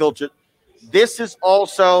Martin Unfiltered. This is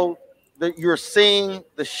also that you're seeing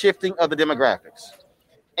the shifting of the demographics.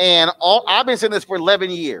 And I've been saying this for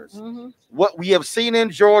 11 years. Mm-hmm. What we have seen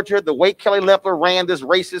in Georgia, the way Kelly Loeffler ran this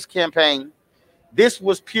racist campaign, this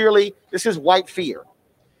is white fear.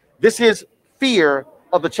 This is fear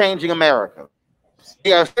of the changing America.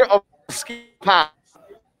 Yeah, fear of power.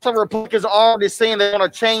 Some Republicans are already saying they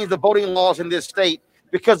want to change the voting laws in this state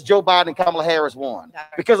because Joe Biden and Kamala Harris won,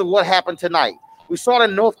 because of what happened tonight. We saw it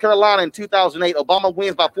in North Carolina in 2008. Obama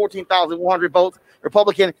wins by 14,100 votes.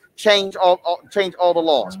 Republican change all the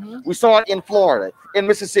laws. Mm-hmm. We saw it in Florida, in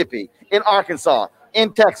Mississippi, in Arkansas,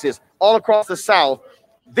 in Texas, all across the South.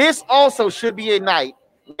 This also should be a night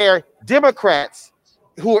where Democrats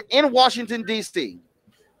who are in Washington, D.C.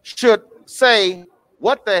 should say,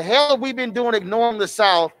 what the hell have we been doing ignoring the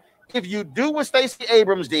South? If you do what Stacey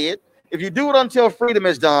Abrams did, if you do it until freedom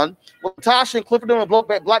is done, what Tasha and Clifford doing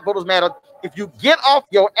with Black Voters Matter, if you get off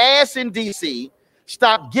your ass in D.C.,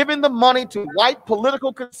 stop giving the money to white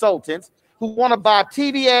political consultants who want to buy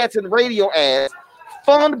TV ads and radio ads,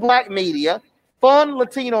 fund Black media, fund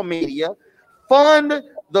Latino media, fund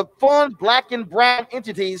the fun black and brown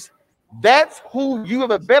entities, that's who you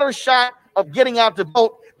have a better shot of getting out to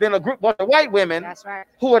vote than a group of white women. That's right.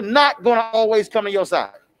 Who are not going to always come to your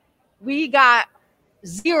side. We got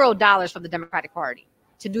 $0 from the Democratic Party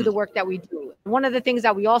to do the work that we do. One of the things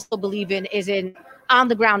that we also believe in is in on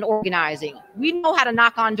the ground organizing. We know how to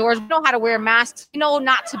knock on doors. We know how to wear masks. We know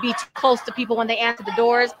not to be too close to people when they answer the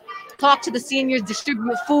doors. Talk to the seniors,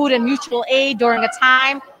 distribute food and mutual aid during a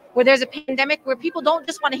time where there's a pandemic, where people don't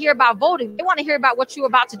just want to hear about voting. They want to hear about what you're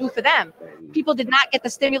about to do for them. People did not get the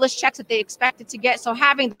stimulus checks that they expected to get. So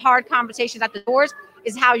having the hard conversations at the doors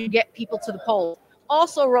is how you get people to the polls.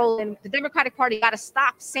 Also, Roland, the Democratic Party got to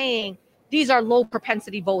stop saying these are low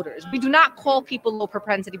propensity voters. We do not call people low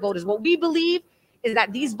propensity voters. What we believe is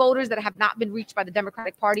that these voters that have not been reached by the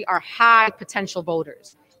Democratic Party are high potential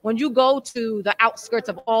voters. When you go to the outskirts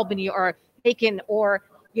of Albany or Macon or,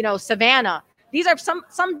 Savannah, these are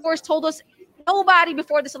some doors told us nobody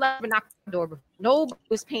before this election knocked on the door before. Nobody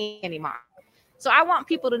was paying any mind. So I want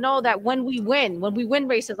people to know that when we win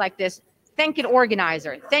races like this, thank an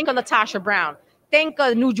organizer, thank a Latasha Brown, thank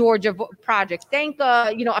a New Georgia Project, thank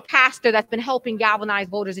a pastor that's been helping galvanize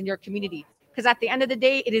voters in your community. Because at the end of the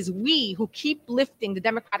day, it is we who keep lifting the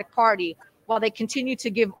Democratic Party while they continue to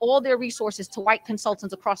give all their resources to white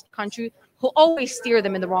consultants across the country who always steer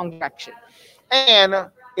them in the wrong direction. And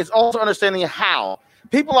it's also understanding how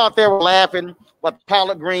people out there were laughing about the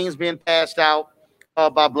collard greens being passed out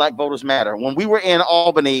by Black Voters Matter. When we were in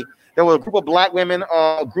Albany, there was a group of black women,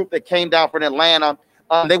 a group that came down from Atlanta.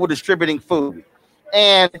 They were distributing food.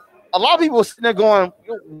 And a lot of people were sitting there going,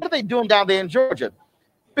 what are they doing down there in Georgia?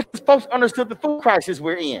 Because folks understood the food crisis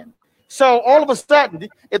we're in. So all of a sudden,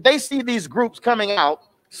 if they see these groups coming out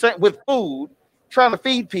with food, trying to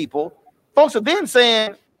feed people, folks are then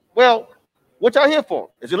saying, well, what y'all here for?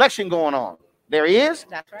 There's election going on. There is.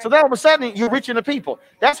 That's right. So then all of a sudden, you're reaching the people.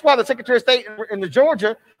 That's why the Secretary of State in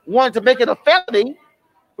Georgia wanted to make it a felony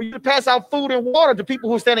for you to pass out food and water to people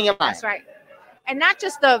who are standing in line. That's right. And not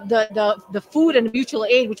just the food and mutual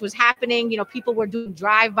aid, which was happening. People were doing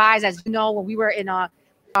drive-bys, as you know, when we were in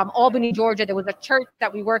Albany, Georgia. There was a church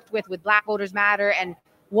that we worked with Black Voters Matter and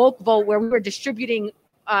Woke Vote, where we were distributing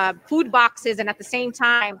food boxes and at the same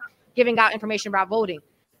time giving out information about voting.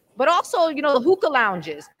 But also, the hookah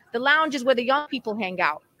lounges, the lounges where the young people hang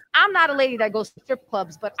out. I'm not a lady that goes to strip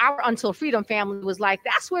clubs, but our Until Freedom family was like,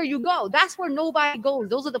 that's where you go. That's where nobody goes.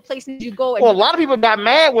 Those are the places you go. Well, a lot of people got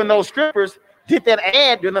mad when those strippers did that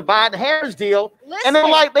ad during the Biden-Harris deal. Listen. And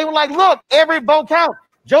they were like, look, every vote counts.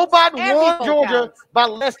 Joe Biden won Georgia by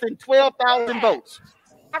less than 12,000 votes.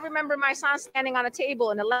 I remember my son standing on a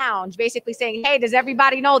table in a lounge basically saying, hey, does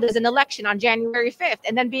everybody know there's an election on January 5th?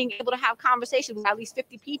 And then being able to have conversations with at least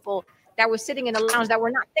 50 people that were sitting in a lounge that were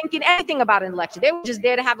not thinking anything about an election. They were just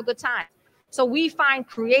there to have a good time. So we find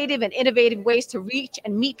creative and innovative ways to reach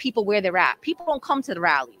and meet people where they're at. People don't come to the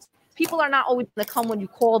rallies. People are not always going to come when you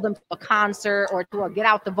call them to a concert or to a get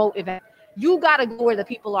out the vote event. You got to go where the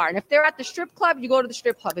people are. And if they're at the strip club, you go to the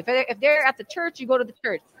strip club. If they're at the church, you go to the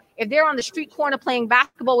church. If they're on the street corner playing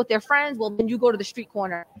basketball with their friends, well, then you go to the street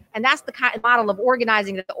corner. And that's the kind of model of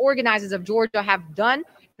organizing that the organizers of Georgia have done.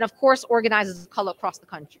 And of course, organizers of color across the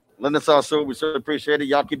country. Linda Sarsour, we certainly appreciate it.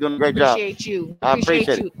 Y'all keep doing a great job. Appreciate you. I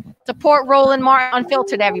appreciate you. it. Support Roland Martin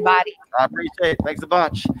Unfiltered, everybody. I appreciate it. Thanks a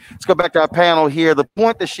bunch. Let's go back to our panel here. The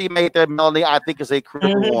point that she made there, Melanie, I think is a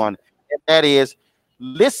critical one. And that is,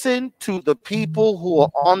 listen to the people who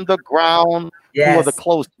are on the ground, who are the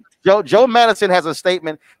closest. Joe Madison has a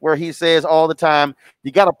statement where he says all the time,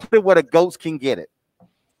 you got to put it where the goats can get it.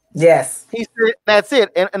 Yes. He said, that's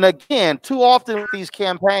it. And again, too often with these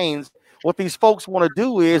campaigns, what these folks want to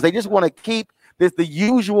do is they just want to keep the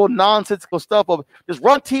usual nonsensical stuff of just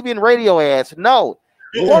run TV and radio ads. No,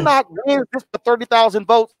 we're not winning just for 30,000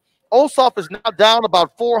 votes. Ossoff is now down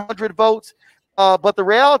about 400 votes. But the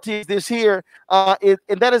reality is this here,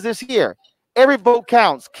 and that is this here. Every vote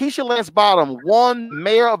counts. Keisha Lance Bottom won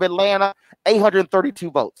mayor of Atlanta,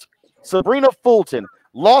 832 votes. Sabrina Fulton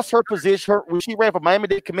lost her position. She ran for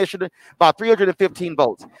Miami-Dade commissioner by 315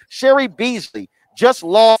 votes. Sherry Beasley just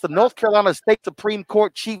lost the North Carolina State Supreme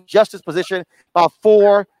Court Chief Justice position by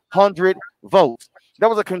 400 votes. There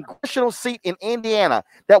was a congressional seat in Indiana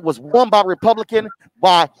that was won by Republican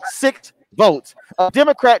by 6 votes. A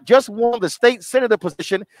Democrat just won the state senator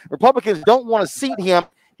position. Republicans don't want to seat him.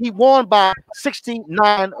 He won by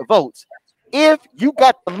 69 votes. If you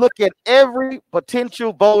got to look at every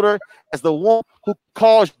potential voter as the one who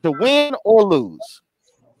caused to win or lose.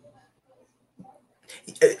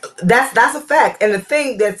 That's a fact. And the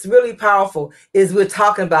thing that's really powerful is we're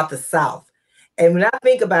talking about the South. And when I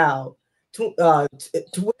think about 20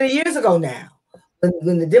 years ago now,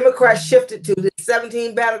 when the Democrats shifted to the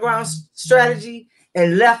 17 battleground strategy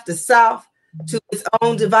and left the South to its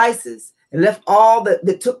own devices and left all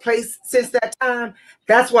that took place since that time,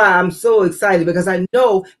 that's why I'm so excited, because I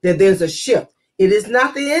know that there's a shift. It is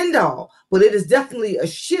not the end all, but it is definitely a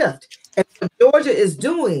shift. And what Georgia is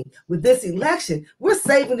doing with this election, we're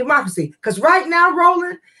saving democracy. Because right now,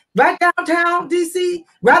 Roland, right downtown DC,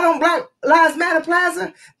 right on Black Lives Matter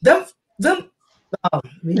Plaza, them oh,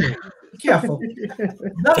 be careful.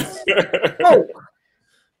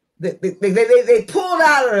 They pulled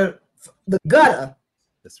out of the gutter.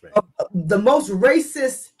 That's right. The most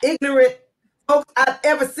racist, ignorant folks I've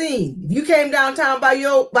ever seen. If you came downtown by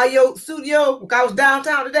your studio, I was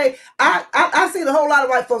downtown today, I've seen a whole lot of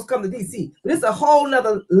white folks come to DC. But it's a whole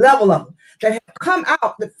nother level of them that have come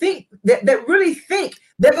out that really think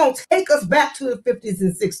they're going to take us back to the 50s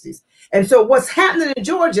and 60s. And so what's happening in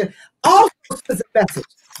Georgia also is a message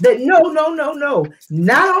that no,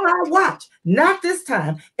 not on our watch, not this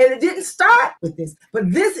time. And it didn't start with this,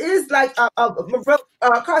 but this is like my brother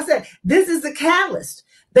Carl said, this is the catalyst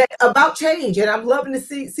that about change. And I'm loving to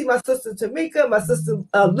see my sister Tamika, my sister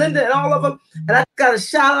Linda, and all of them. And I got a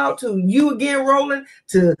shout out to you again, Roland.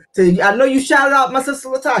 To I know you shouted out my sister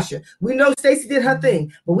Latasha. We know Stacey did her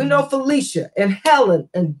thing, but we know Felicia and Helen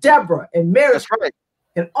and Deborah and Mary. That's right.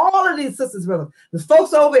 And all of these sisters, brothers, the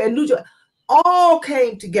folks over in New York, all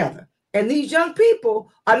came together. And these young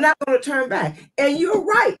people are not going to turn back. And you're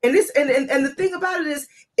right. And this and the thing about it is,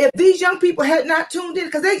 if these young people had not tuned in,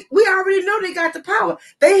 because we already know they got the power,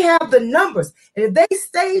 they have the numbers. And if they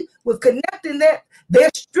stay with connecting their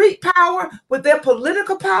street power with their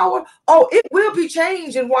political power, oh, it will be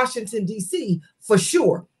changed in Washington, D.C. for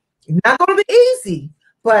sure. It's not going to be easy,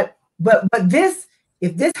 but this,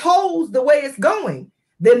 if this holds the way it's going,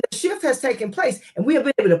 then the shift has taken place, and we have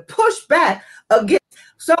been able to push back against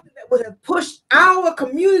something that would have pushed our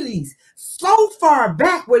communities so far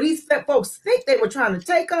back where these folks think they were trying to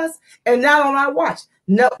take us, and not on our watch.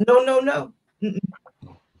 No.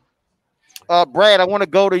 Brad, I want to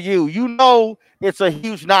go to you. You know it's a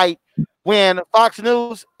huge night when Fox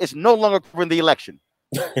News is no longer covering the election.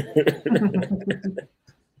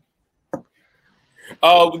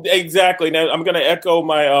 Exactly. Now I'm going to echo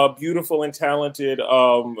my beautiful and talented,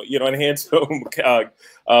 and handsome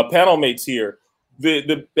panel mates here.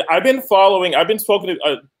 I've been spoken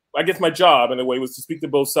to. I guess my job in a way was to speak to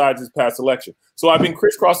both sides this past election. So I've been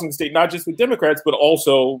crisscrossing the state, not just with Democrats, but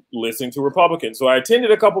also listening to Republicans. So I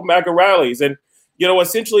attended a couple MAGA rallies, and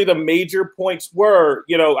essentially the major points were,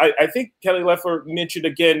 I think Kelly Loeffler mentioned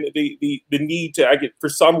again the need for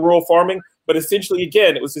some rural farming. But essentially,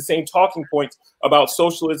 again, it was the same talking points about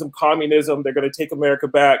socialism, communism. They're going to take America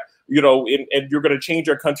back, and you're going to change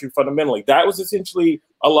our country fundamentally. That was essentially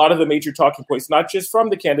a lot of the major talking points, not just from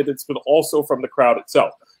the candidates, but also from the crowd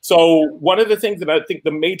itself. So one of the things that I think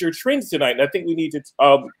the major trends tonight, and I think we need to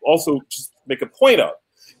also just make a point of,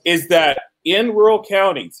 is that in rural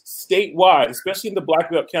counties, statewide, especially in the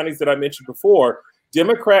Black Belt counties that I mentioned before,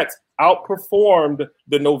 Democrats outperformed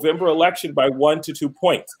the November election by 1 to 2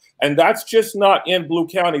 points. And that's just not in blue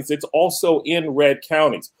counties. It's also in red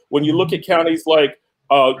counties. When you look at counties like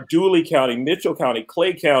Dooley County, Mitchell County,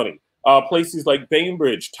 Clay County, places like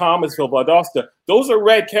Bainbridge, Thomasville, Valdosta, those are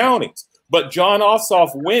red counties. But John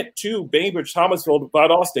Ossoff went to Bainbridge, Thomasville,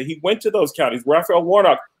 Valdosta. He went to those counties. Raphael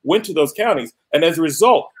Warnock went to those counties. And as a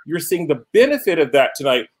result, you're seeing the benefit of that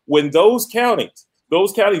tonight when those counties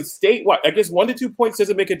statewide, I guess 1 to 2 points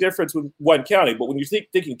doesn't make a difference with one county, but when you're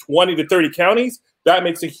thinking 20 to 30 counties, that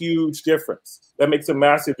makes a huge difference. That makes a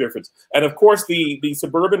massive difference. And of course, the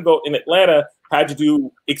suburban vote in Atlanta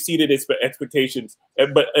exceeded its expectations.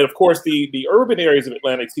 But of course, the urban areas of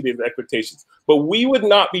Atlanta exceeded its expectations. But we would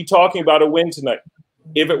not be talking about a win tonight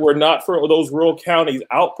if it were not for those rural counties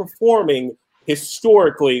outperforming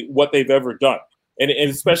historically what they've ever done. And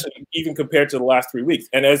especially even compared to the last 3 weeks.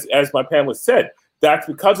 And as my panelists said, that's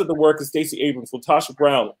because of the work of Stacey Abrams, Latasha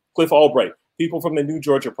Brown, Cliff Albright, people from the New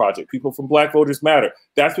Georgia Project, people from Black Voters Matter.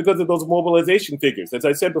 That's because of those mobilization figures. As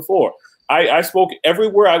I said before, I spoke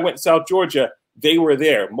everywhere I went in South Georgia, they were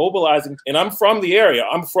there mobilizing. And I'm from the area.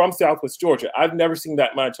 I'm from Southwest Georgia. I've never seen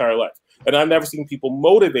that in my entire life. And I've never seen people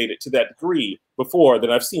motivated to that degree before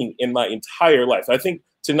that I've seen in my entire life. I think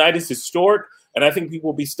tonight is historic. And I think people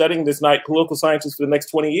will be studying this night, political scientists, for the next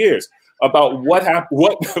 20 years about what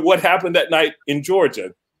happened that night in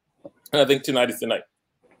Georgia. And I think tonight is the night.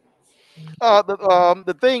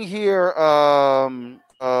 The thing here,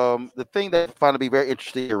 the thing that I find to be very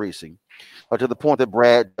interesting here, Reese, to the point that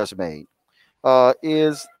Brad just made,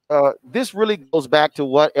 is this really goes back to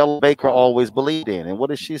what Ella Baker always believed in. And what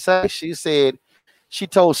did she say? She said, She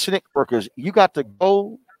told SNCC workers, you got to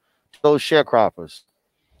go to those sharecroppers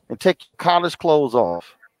and take your college clothes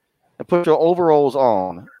off and put your overalls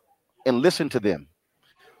on and listen to them.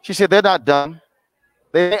 She said they're not dumb.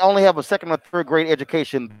 They only have a second or third grade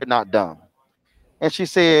education. They're not dumb. And she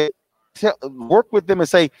said, work with them and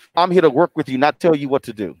say, I'm here to work with you, not tell you what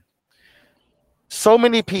to do. So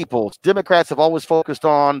many people, Democrats have always focused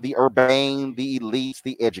on the urbane, the elites,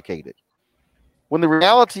 the educated. When the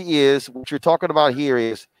reality is, what you're talking about here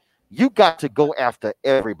is, you got to go after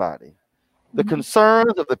everybody. The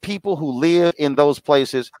concerns of the people who live in those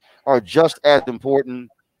places are just as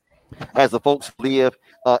important as the folks who live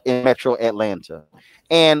in Metro Atlanta.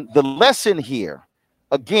 And the lesson here,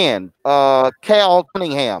 again, Cal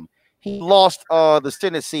Cunningham, he lost the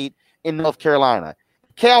Senate seat in North Carolina.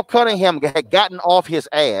 Cal Cunningham had gotten off his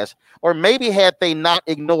ass, or maybe had they not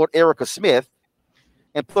ignored Erica Smith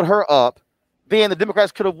and put her up, then the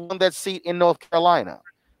Democrats could have won that seat in North Carolina.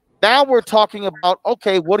 Now we're talking about,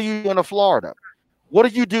 okay, what do you do in Florida? What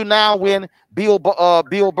do you do now when Richard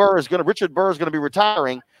Burr is going to be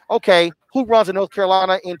retiring? Okay, who runs in North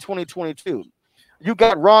Carolina in 2022? You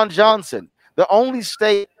got Ron Johnson, the only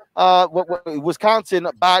state, Wisconsin,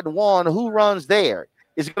 Biden won. Who runs there?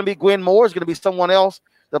 Is it going to be Gwen Moore? Is it going to be someone else?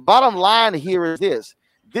 The bottom line here is this.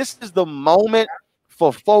 This is the moment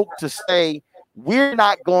for folk to say, we're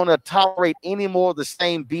not going to tolerate any more of the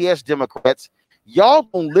same BS Democrats. Y'all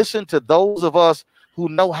going to listen to those of us who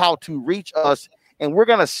know how to reach us, and we're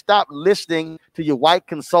going to stop listening to your white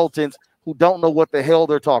consultants who don't know what the hell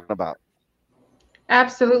they're talking about.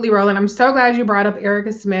 Absolutely, Roland. I'm so glad you brought up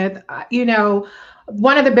Erica Smith.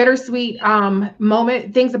 One of the bittersweet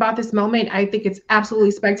things about this moment, I think it's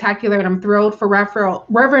absolutely spectacular, and I'm thrilled for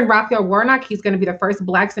Reverend Raphael Warnock. He's going to be the first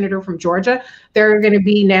Black senator from Georgia. There are going to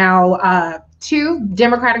be now 2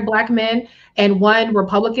 Democratic Black men and 1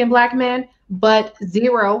 Republican Black man, but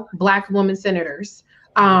 0 Black women senators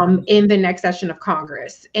in the next session of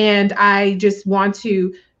Congress. And I just want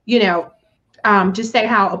to, just say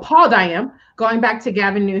how appalled I am, going back to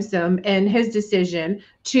Gavin Newsom and his decision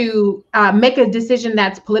to make a decision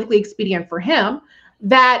that's politically expedient for him,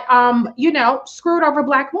 that, screwed over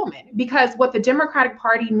Black women. Because what the Democratic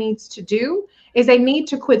Party needs to do is they need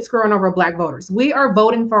to quit screwing over Black voters. We are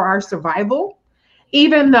voting for our survival,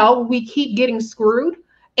 even though we keep getting screwed.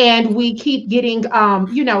 And we keep getting,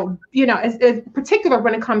 as particular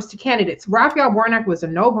when it comes to candidates. Raphael Warnock was a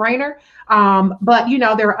no-brainer, but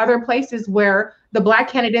there are other places where the Black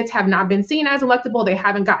candidates have not been seen as electable. They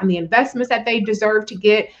haven't gotten the investments that they deserve to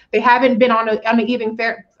get. They haven't been on an even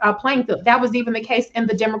fair playing field. That was even the case in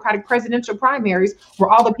the Democratic presidential primaries, where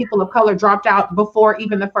all the people of color dropped out before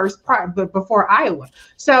even the first before Iowa.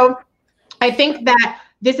 So I think that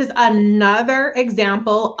this is another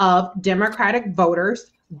example of Democratic voters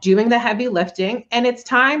doing the heavy lifting, and it's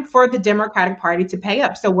time for the Democratic Party to pay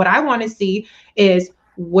up. So what I want to see is,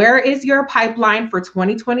 where is your pipeline for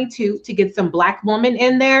 2022 to get some Black women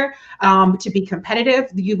in there to be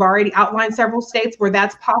competitive? You've already outlined several states where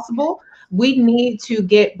that's possible. We need to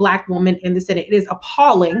get Black women in the Senate. It is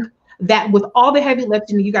appalling that with all the heavy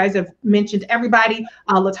lifting, you guys have mentioned everybody,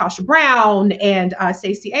 LaTosha Brown and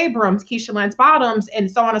Stacey Abrams, Keisha Lance Bottoms, and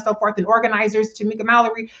so on and so forth, and organizers, Tamika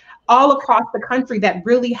Mallory, all across the country that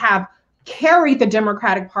really have carried the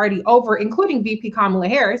Democratic Party over, including VP Kamala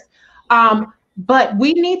Harris. But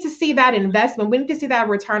we need to see that investment. We need to see that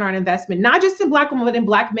return on investment, not just in Black women, but in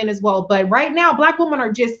Black men as well. But right now, Black women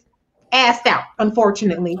are just assed out,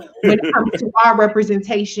 unfortunately, when it comes to our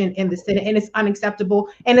representation in the Senate, and it's unacceptable.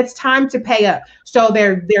 And it's time to pay up. So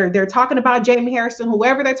they're talking about Jamie Harrison,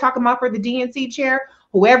 whoever they're talking about for the DNC chair,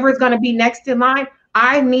 whoever is going to be next in line.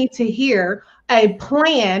 I need to hear a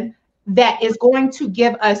plan that is going to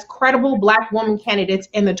give us credible Black woman candidates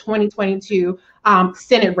in the 2022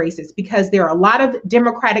 Senate races, because there are a lot of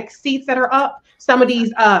Democratic seats that are up. Some of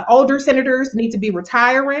these older senators need to be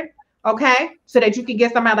retiring, okay, so that you can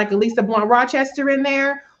get somebody like Elisa Blunt Rochester in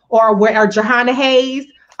there, or Jahana Hayes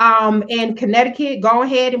in Connecticut. Go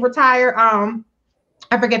ahead and retire.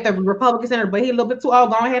 I forget the Republican senator, but he's a little bit too old.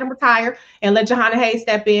 Go ahead and retire and let Jahana Hayes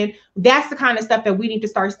step in. That's the kind of stuff that we need to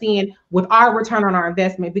start seeing with our return on our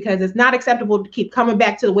investment, because it's not acceptable to keep coming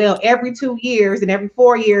back to the well every 2 years and every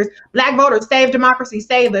 4 years. Black voters, save democracy,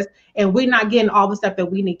 save us, and we're not getting all the stuff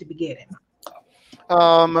that we need to be getting.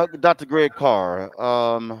 Dr. Greg Carr,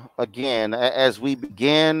 again, as we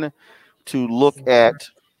begin to look at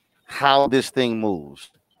how this thing moves,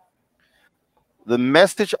 the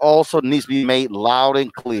message also needs to be made loud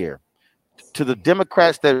and clear to the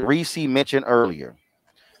Democrats that Reese mentioned earlier.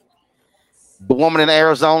 The woman in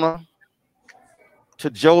Arizona, to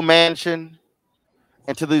Joe Manchin,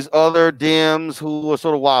 and to these other Dems who are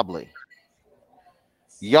sort of wobbly.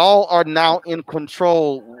 Y'all are now in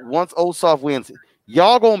control. Once Ossoff wins,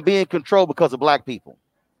 y'all gonna be in control because of black people.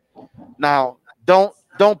 Now, don't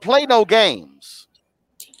play no games.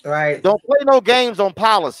 Right. Don't play no games on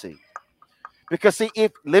policy. Because see,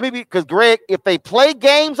 because Greg, if they play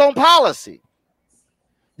games on policy,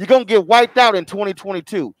 you're gonna get wiped out in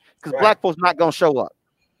 2022 because black folks not gonna show up.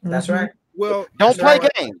 That's right. Well, don't play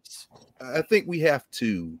games. I think we have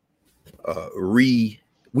to we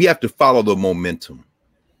have to follow the momentum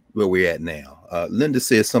where we're at now. Linda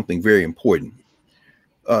says something very important.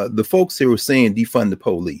 The folks who were saying defund the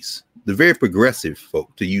police, the very progressive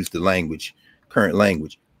folk, to use the language, current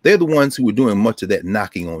language, they're the ones who were doing much of that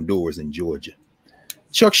knocking on doors in Georgia.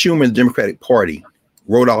 Chuck Schumer and the Democratic Party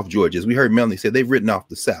wrote off Georgia. As we heard Melanie say, they've written off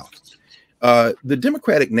the South. The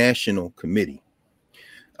Democratic National Committee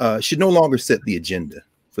should no longer set the agenda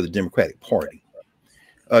for the Democratic Party.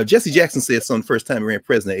 Jesse Jackson said so the first time he ran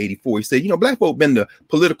president in '84. He said, black folk been the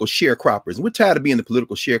political sharecroppers. We're tired of being the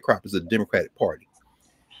political sharecroppers of the Democratic Party.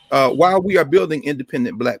 While we are building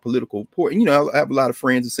independent black political party, I have a lot of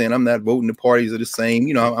friends who are saying I'm not voting. The parties are the same.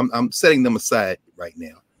 I'm setting them aside right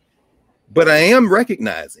now. But I am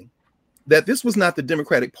recognizing that this was not the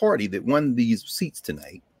Democratic Party that won these seats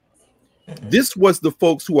tonight. This was the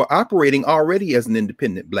folks who are operating already as an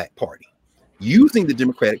independent black party, using the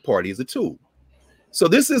Democratic Party as a tool. So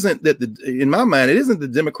this isn't that in my mind, it isn't the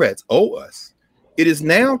Democrats owe us. It is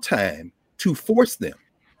now time to force them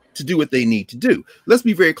to do what they need to do. Let's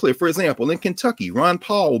be very clear. For example, in Kentucky, Ron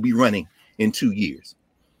Paul will be running in 2 years.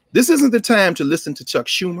 This isn't the time to listen to Chuck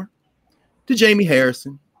Schumer, to Jamie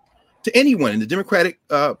Harrison, to anyone in the Democratic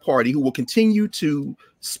Party who will continue to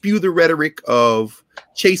spew the rhetoric of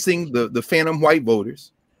chasing the phantom white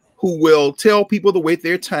voters, who will tell people to wait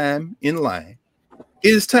their time in line.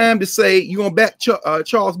 It is time to say, you going to back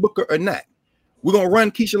Charles Booker or not? We're going to run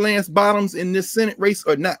Keisha Lance Bottoms in this Senate race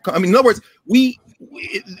or not? I mean, in other words,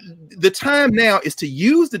 the time now is to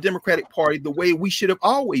use the Democratic Party the way we should have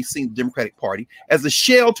always seen the Democratic Party, as a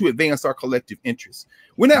shell to advance our collective interests.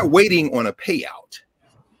 We're not waiting on a payout.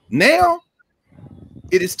 Now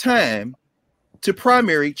it is time to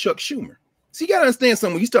primary Chuck Schumer. So you got to understand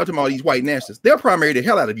something. When you start talking about these white nationalists, they'll primary the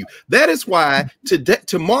hell out of you. That is why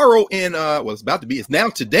tomorrow it's now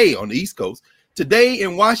today on the East Coast, today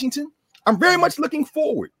in Washington, I'm very much looking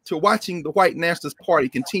forward to watching the white nationalist party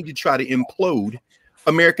continue to try to implode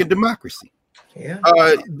American democracy. Yeah.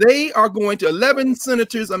 They are going to 11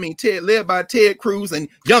 senators, led by Ted Cruz and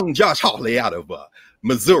young Josh Hawley out of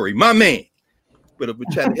Missouri, my man. But we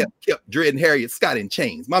try to help keep Dred and Harriet Scott in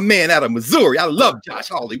chains. My man out of Missouri. I love Josh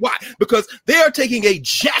Hawley. Why? Because they are taking a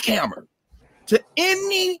jackhammer to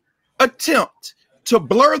any attempt to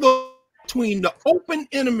blur between the open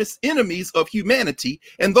enemies of humanity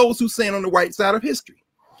and those who stand on the right side of history.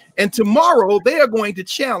 And tomorrow they are going to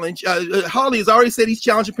challenge. Hawley has already said he's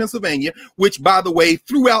challenging Pennsylvania, which, by the way,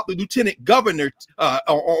 threw out the lieutenant governor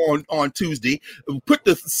on Tuesday, put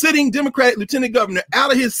the sitting Democratic lieutenant governor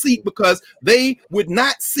out of his seat because they would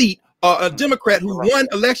not seat a Democrat who won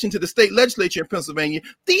election to the state legislature in Pennsylvania.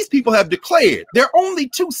 These people have declared there are only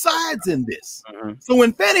two sides in this. So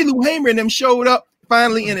when Fannie Lou Hamer and them showed up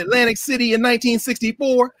finally in Atlantic City in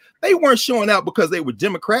 1964, they weren't showing out because they were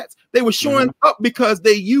Democrats. They were showing up because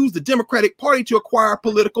they used the Democratic Party to acquire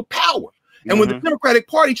political power. And when the Democratic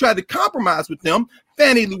Party tried to compromise with them,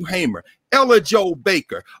 Fannie Lou Hamer, Ella Jo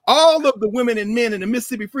Baker, all of the women and men in the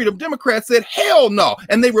Mississippi Freedom Democrats said, hell no.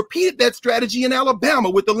 And they repeated that strategy in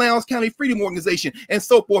Alabama with the Lowndes County Freedom Organization and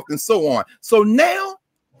so forth and so on. So now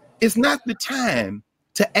is not the time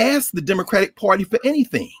to ask the Democratic Party for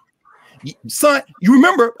anything. Son, you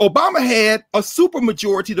remember Obama had a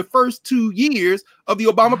supermajority the first 2 years of the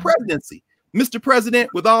Obama presidency. Mr. President,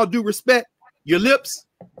 with all due respect, your lips,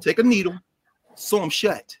 take a needle, sew them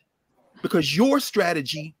shut. Because your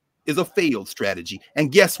strategy is a failed strategy.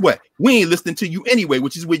 And guess what? We ain't listening to you anyway,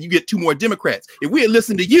 which is where you get two more Democrats. If we had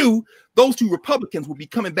listened to you, those two Republicans would be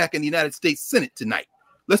coming back in the United States Senate tonight.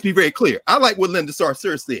 Let's be very clear. I like what Linda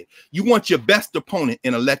Sarsour said. You want your best opponent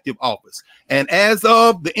in elective office. And as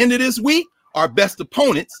of the end of this week, our best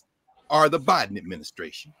opponents are the Biden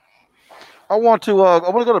administration. I want to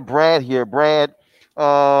go to Brad here. Brad,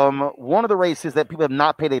 one of the races that people have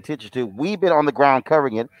not paid attention to, we've been on the ground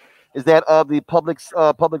covering it, is that of the Public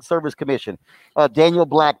Service Commission. Daniel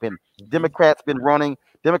Blackman, Democrats been running.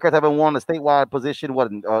 Democrats haven't won a statewide position,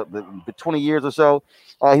 in 20 years or so.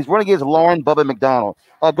 He's running against Lauren Bubba McDonald.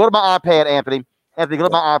 Go to my iPad, Anthony. Anthony, go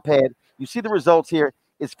to my iPad. You see the results here.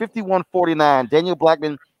 It's 51-49. Daniel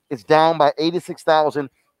Blackman is down by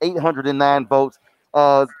 86,809 votes.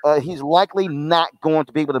 He's likely not going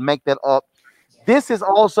to be able to make that up. This is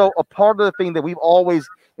also a part of the thing that we've always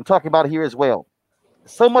been talking about here as well.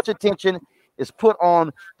 So much attention is put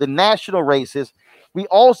on the national races. We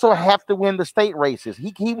also have to win the state races.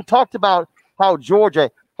 He talked about how Georgia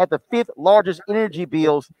had the 5th largest energy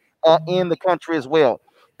bills in the country as well.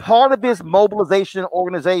 Part of this mobilization,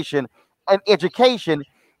 organization, and education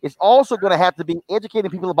is also going to have to be educating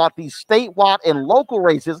people about these statewide and local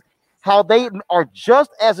races, how they are just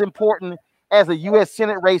as important as the U.S.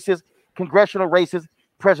 Senate races, congressional races,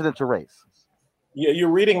 presidential race. Yeah, you're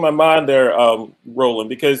reading my mind there, Roland,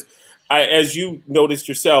 because as you noticed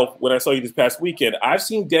yourself when I saw you this past weekend, I've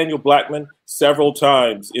seen Daniel Blackman several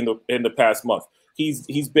times in the past month.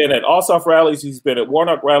 He's been at Ossoff rallies, he's been at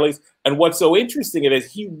Warnock rallies, and what's so interesting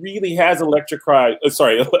is he really has electrified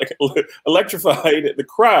the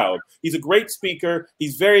crowd. He's a great speaker.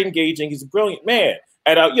 He's very engaging. He's a brilliant man.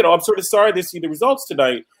 And I'm sort of sorry to see the results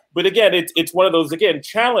tonight. But again, it's one of those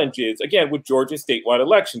challenges with Georgia statewide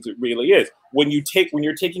elections. It really is when you're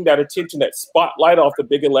taking that attention, that spotlight off the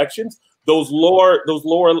big elections. The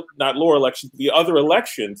other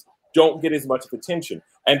elections don't get as much attention.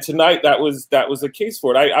 And tonight that was the case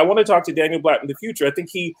for it. I want to talk to Daniel Blackman in the future. I think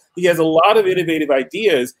he has a lot of innovative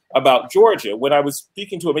ideas about Georgia. When I was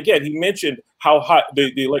speaking to him again, he mentioned how high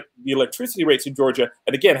the electricity rates in Georgia,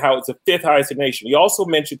 and again how it's the 5th highest in the nation. He also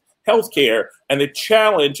mentioned healthcare and the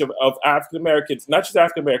challenge of African Americans, not just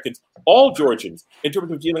African Americans, all Georgians, in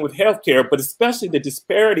terms of dealing with healthcare, but especially the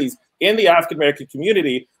disparities in the African American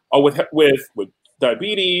community with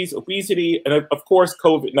diabetes, obesity, and of course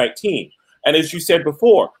COVID-19. And as you said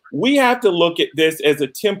before, we have to look at this as a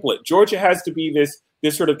template. Georgia has to be this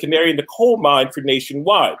sort of canary in the coal mine for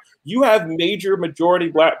nationwide. You have major majority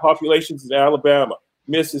Black populations in Alabama,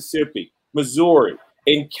 Mississippi, Missouri,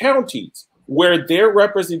 in counties where they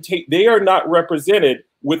are not represented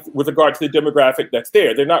with regard to the demographic that's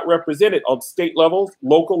there. They're not represented on state levels,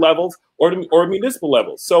 local levels, or municipal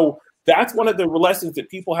levels. So that's one of the lessons that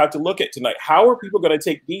people have to look at tonight. How are people going to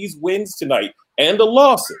take these wins tonight and the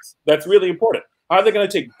losses? That's really important. How are they going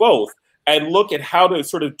to take both and look at how to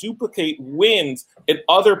sort of duplicate wins in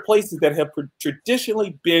other places that have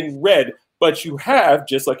traditionally been red, but you have,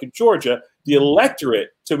 just like in Georgia, the electorate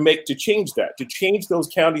to change that, to change those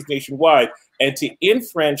counties nationwide and to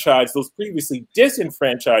enfranchise those previously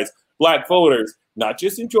disenfranchised Black voters, not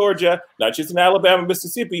just in Georgia, not just in Alabama,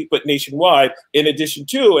 Mississippi, but nationwide, in addition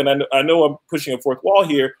to, and I know I'm pushing a fourth wall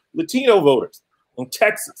here, Latino voters in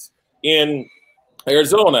Texas, in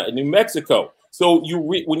Arizona, in New Mexico. So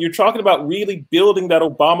when you're talking about really building that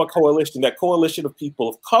Obama coalition, that coalition of people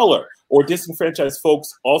of color or disenfranchised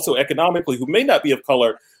folks also economically who may not be of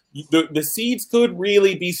color, the seeds could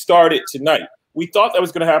really be started tonight. We thought that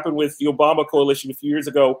was going to happen with the Obama coalition a few years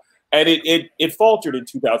ago, and it faltered in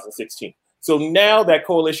 2016. So now that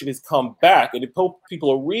coalition has come back, and if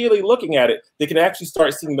people are really looking at it, they can actually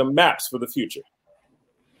start seeing the maps for the future.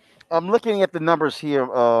 I'm looking at the numbers here,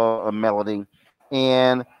 Melody,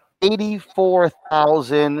 and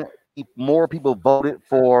 84,000 more people voted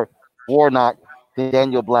for Warnock than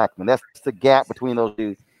Daniel Blackman. That's the gap between those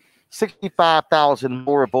two. 65,000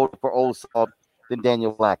 more voted for Ossoff than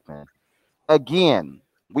Daniel Blackman. Again,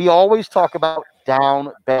 we always talk about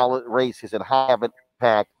down ballot races and how they have an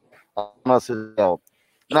impact on us as well.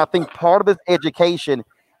 And I think part of this education,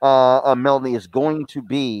 Melanie, is going to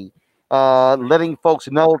be letting folks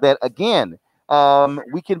know that, again,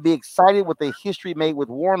 we can be excited with the history made with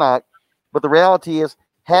Warnock, but the reality is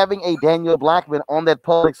having a Daniel Blackman on that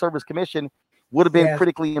Public Service Commission would have been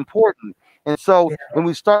critically important. And so when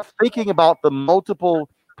we start thinking about the multiple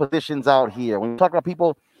positions out here, when we talk about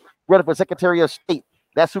people running for Secretary of State,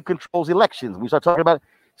 that's who controls elections. We start talking about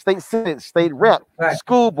state senate, state rep,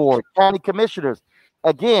 school board, county commissioners.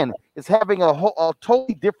 Again, it's having a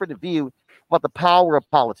totally different view about the power of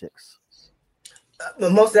politics.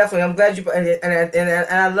 Most definitely. I'm glad you and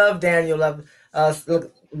I love Daniel. Like I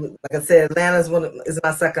said, Atlanta is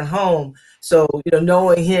my second home. So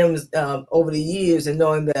knowing him over the years and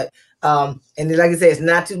knowing that, and like I said, it's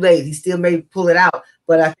not too late. He still may pull it out,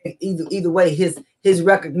 but I think either way, his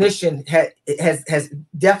recognition has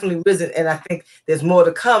definitely risen, and I think there's more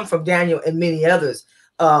to come from Daniel and many others.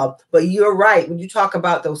 But you're right when you talk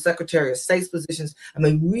about those Secretary of State's positions. I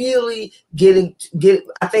mean, really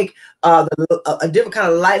I think a different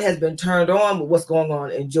kind of light has been turned on with what's going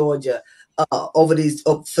on in Georgia for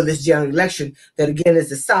this general election. That again is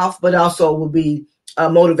the South, but also will be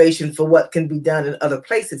motivation for what can be done in other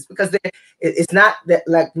places, because it's not that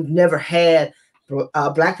like we've never had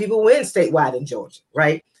Black people win statewide in Georgia,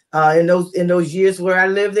 right? In those years where I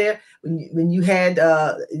lived there, when you had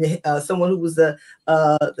someone who was the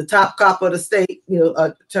top cop of the state,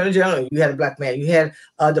 Attorney General, you had a black man. You had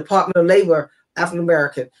Department of Labor, African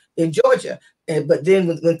American in Georgia. But then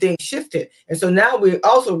when things shifted, and so now we're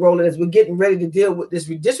also rolling as we're getting ready to deal with this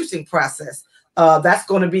redistricting process. That's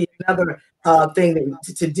going to be another thing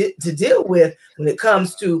to deal with when it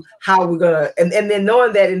comes to how we're gonna, and then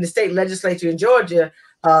knowing that in the state legislature in Georgia,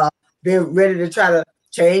 they're ready to try to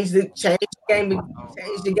change the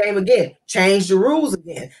game again, change the rules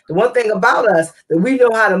again. The one thing about us that we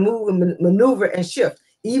know how to move and maneuver and shift,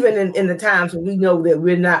 even in the times when we know that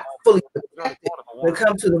we're not fully protected when it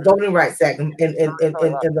comes to the Voting Rights Act and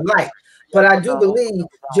the like. But I do believe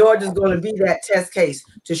Georgia is going to be that test case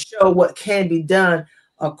to show what can be done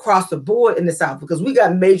across the board in the South, because we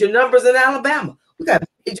got major numbers in Alabama. We got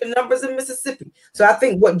major numbers in Mississippi. So I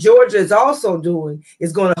think what Georgia is also doing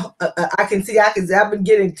is going to, I've been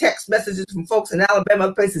getting text messages from folks in Alabama,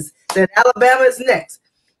 other places, that Alabama is next,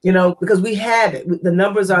 because we have it. The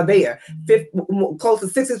numbers are there. Close to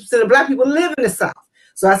 60% of Black people live in the South.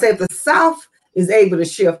 So I say if the South is able to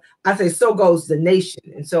shift, I say so goes the nation.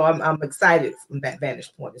 And so I'm excited from that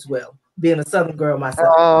vantage point as well, being a Southern girl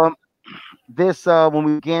myself. When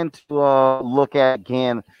we begin to look at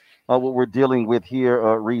again what we're dealing with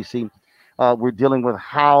here, Reese, we're dealing with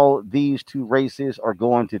how these two races are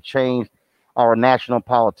going to change our national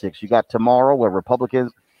politics. You got tomorrow where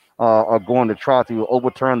Republicans are going to try to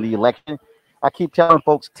overturn the election. I keep telling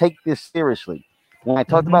folks, take this seriously. When I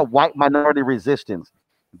talked about white minority resistance,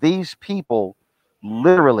 these people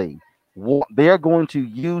literally, they're going to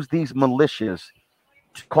use these militias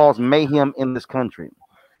to cause mayhem in this country.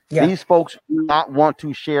 Yeah. These folks do not want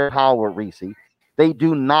to share power, Reese. They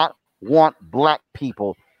do not want Black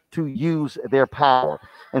people to use their power.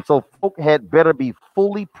 And so folk had better be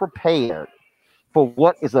fully prepared for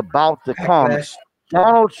what is about to come.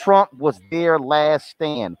 Donald Trump was their last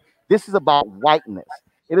stand. This is about whiteness.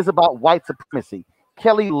 It is about white supremacy.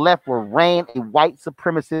 Kelly Loeffler ran a white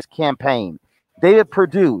supremacist campaign. David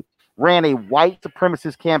Perdue ran a white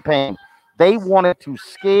supremacist campaign. They wanted to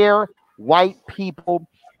scare white people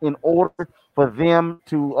in order for them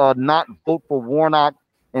to not vote for Warnock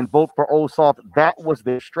and vote for Ossoff. That was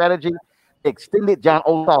their strategy. They extended John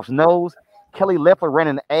Ossoff's nose. Kelly Loeffler ran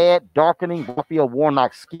an ad darkening Raphael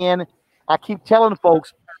Warnock's skin. I keep telling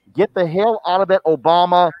folks, get the hell out of that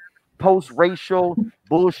Obama post-racial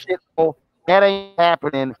bullshit. That ain't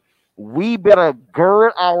happening. We better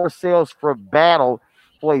gird ourselves for battle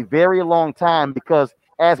for a very long time, because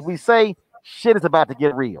as we say, shit is about to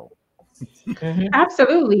get real.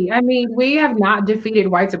 Absolutely. I mean, we have not defeated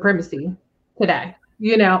white supremacy today.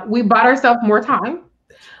 We bought ourselves more time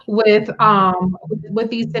with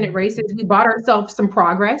these Senate races. We bought ourselves some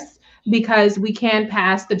progress because we can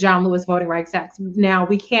pass the John Lewis Voting Rights Act. Now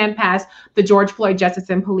we can pass the George Floyd Justice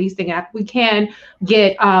and Policing Act. We can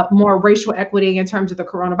get more racial equity in terms of the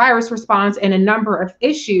coronavirus response and a number of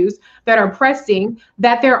issues that are pressing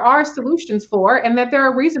that there are solutions for, and that there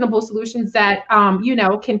are reasonable solutions that,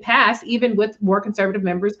 can pass even with more conservative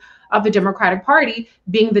members of the Democratic Party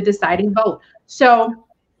being the deciding vote. So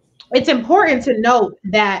it's important to note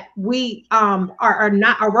that we are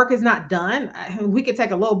not, our work is not done. We could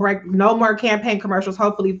take a little break, no more campaign commercials,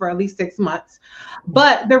 hopefully for at least 6 months.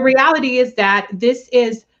 But the reality is that this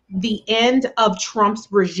is the end of Trump's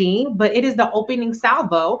regime, but it is the opening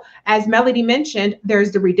salvo. As Melody mentioned,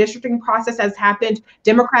 there's the redistricting process has happened.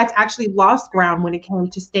 Democrats actually lost ground when it came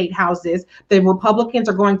to state houses. The Republicans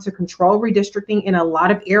are going to control redistricting in a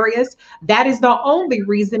lot of areas. That is the only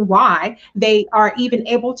reason why they are even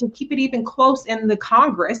able to keep it even close in the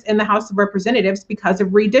Congress, in the House of Representatives, because of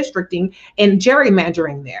redistricting and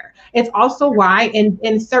gerrymandering there. It's also why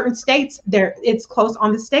in certain states it's close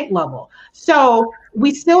on the state level. So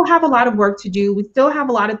we still have a lot of work to do. We still have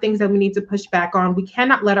a lot of things that we need to push back on. We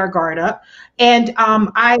cannot let our guard up. And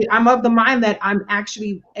I'm of the mind that I'm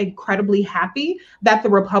actually incredibly happy that the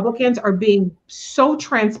Republicans are being so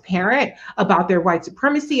transparent about their white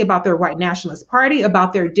supremacy, about their white nationalist party,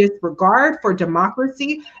 about their disregard for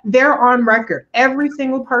democracy. They're on record. Every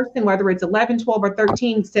single person, whether it's 11, 12, or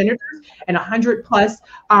 13 senators and 100 plus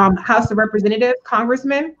House of Representatives,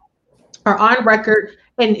 congressmen, are on record,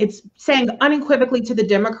 and it's saying unequivocally to the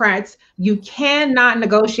Democrats, you cannot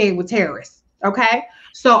negotiate with terrorists, okay?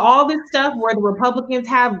 So all this stuff where the Republicans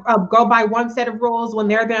have go by one set of rules when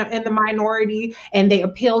they're in the minority, and they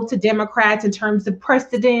appeal to Democrats in terms of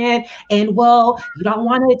precedent, and well, you don't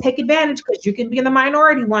want to take advantage because you can be in the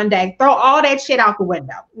minority one day. Throw all that shit out the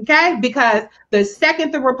window, okay? Because the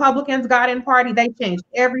second the Republicans got in party, they changed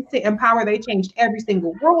everything in power. They changed every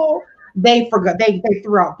single rule. They forgot. They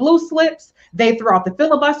threw out blue slips. They threw out the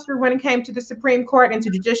filibuster when it came to the Supreme Court and to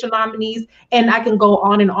judicial nominees, and I can go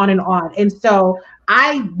on and on and on. And so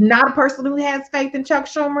I not personally has faith in Chuck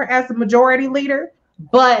Schumer as the majority leader,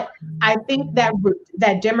 but I think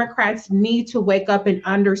that Democrats need to wake up and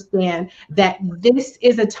understand that this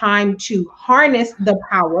is a time to harness the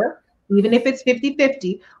power, even if it's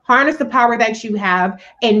 50-50, harness the power that you have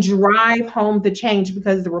and drive home the change,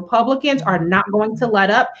 because the Republicans are not going to let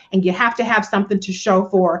up, and you have to have something to show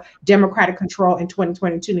for Democratic control in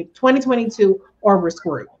 2022 or we're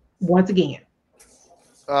screwed once again.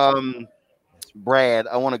 Brad,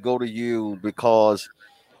 I want to go to you because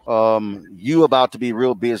you about to be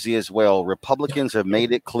real busy as well. Republicans have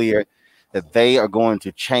made it clear that they are going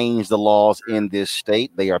to change the laws in this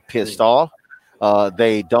state. They are pissed off.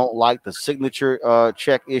 They don't like the signature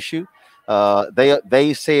check issue.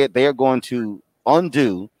 They said they are going to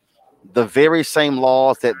undo the very same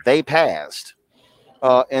laws that they passed.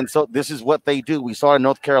 And so this is what they do. We saw in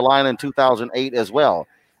North Carolina in 2008 as well.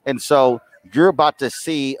 And so you're about to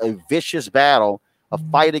see a vicious battle, a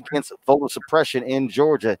fight against voter suppression in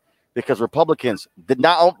Georgia, because Republicans did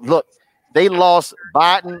not look. They lost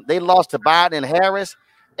Biden. They lost to Biden and Harris,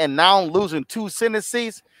 and now losing 2 Senate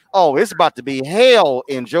seats. Oh, it's about to be hell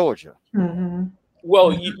in Georgia. Mm-hmm.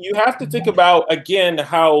 Well, you have to think about, again,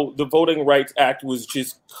 how the Voting Rights Act was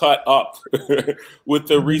just cut up with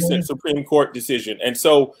the recent Supreme Court decision. And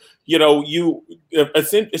so, you know, you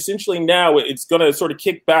essentially now it's going to sort of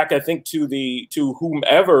kick back, I think, to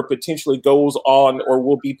whomever potentially goes on or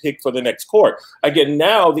will be picked for the next court. Again,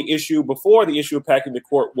 now the issue of packing the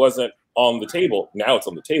court wasn't on the table. Now it's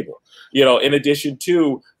on the table. You know, in addition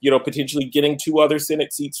to, you know, potentially getting 2 other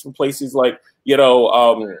Senate seats from places like,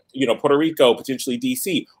 Puerto Rico, potentially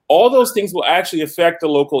DC. All those things will actually affect the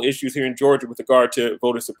local issues here in Georgia with regard to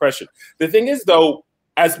voter suppression. The thing is, though,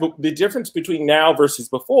 as the difference between now versus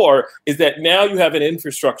before is that now you have an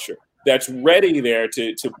infrastructure that's ready there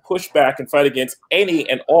to push back and fight against any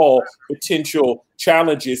and all potential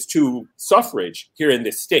challenges to suffrage here in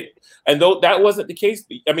this state. And though that wasn't the case,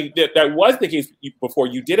 I mean, that was the case before.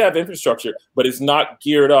 You did have infrastructure, but it's not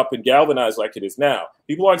geared up and galvanized like it is now.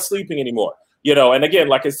 People aren't sleeping anymore. You know, and again,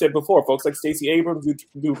 like I said before, folks like Stacey Abrams,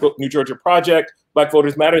 New Georgia Project, Black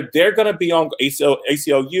Voters Matter, they're going to be on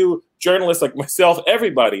ACLU, journalists like myself,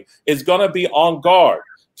 everybody is going to be on guard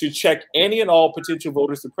to check any and all potential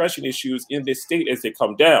voter suppression issues in this state as they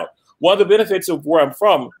come down. One of the benefits of where I'm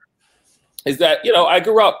from is that, you know, I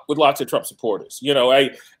grew up with lots of Trump supporters. You know,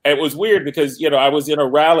 it was weird because, you know, I was in a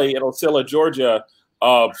rally in Ocilla, Georgia,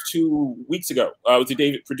 2 weeks ago. It was a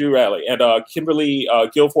David Perdue rally, and Kimberly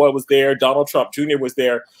Guilfoyle was there. Donald Trump Jr. was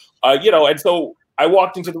there. And so I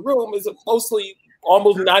walked into the room. It's mostly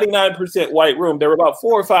almost 99% white room. There were about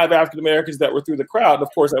 4 or 5 African Americans that were through the crowd. And of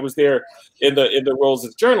course, I was there in the roles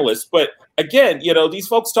as journalist. But again, you know, these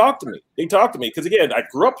folks talk to me. They talk to me because, again, I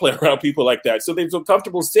grew up playing around people like that. So they feel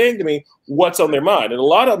comfortable saying to me what's on their mind. And a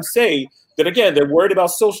lot of them say that, again, they're worried about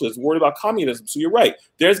socialism, worried about communism. So you're right.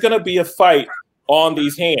 There's going to be a fight on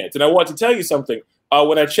these hands. And I want to tell you something.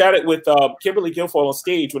 When I chatted with Kimberly Guilfoyle on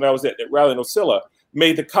stage when I was at that rally in Ocilla,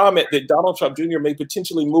 made the comment that Donald Trump Jr. may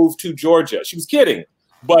potentially move to Georgia. She was kidding,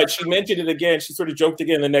 but she mentioned it again. She sort of joked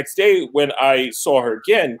again the next day when I saw her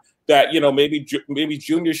again that, you know, maybe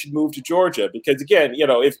Junior should move to Georgia because, again, you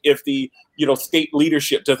know, if the, you know, state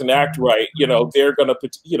leadership doesn't act right, you know, they're going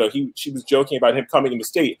to, you know, she was joking about him coming in the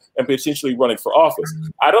state and potentially running for office.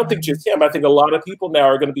 I don't think just him. I think a lot of people now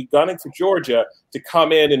are going to be gunning for Georgia to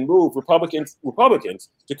come in and move Republicans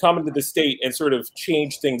to come into the state and sort of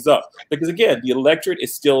change things up. Because, again, the electorate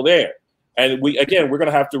is still there. And we're going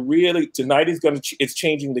to have to really, tonight it's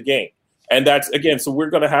changing the game. And that's, again, so we're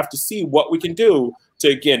going to have to see what we can do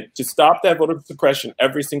to stop that voter suppression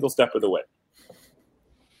every single step of the way.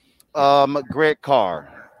 Greg Carr,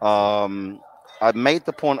 I made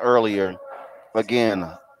the point earlier, again,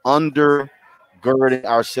 undergirding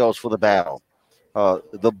ourselves for the battle.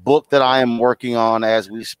 The book that I am working on as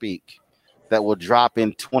we speak that will drop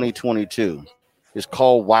in 2022 is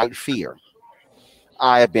called White Fear.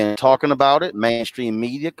 I have been talking about it. Mainstream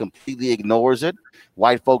media completely ignores it.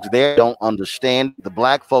 White folks there don't understand. The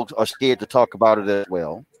black folks are scared to talk about it as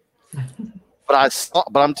well. But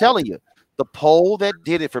I'm telling you, the poll that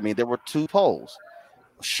did it for me, there were 2 polls.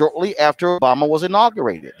 Shortly after Obama was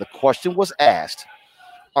inaugurated, the question was asked,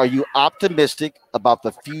 are you optimistic about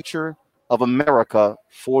the future of America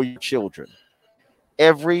for your children?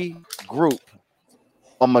 Every group,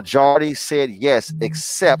 a majority said yes,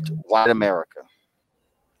 except white America.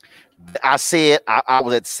 I said, I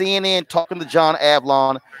was at CNN talking to John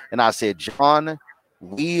Avlon, and I said, John,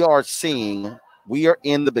 we are seeing We are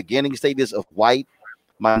in the beginning stages of white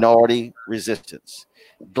minority resistance.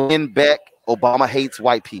 Glenn Beck, Obama hates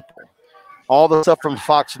white people. All the stuff from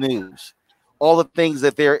Fox News, all the things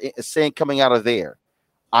that they're saying coming out of there.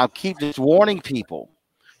 I keep just warning people,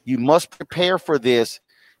 you must prepare for this,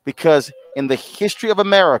 because in the history of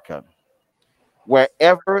America,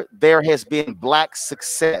 wherever there has been black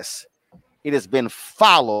success, it has been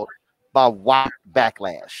followed by white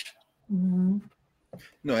backlash.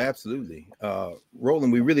 No, absolutely.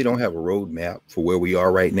 Roland, we really don't have a roadmap for where we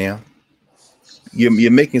are right now.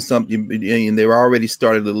 You're making something, and they've already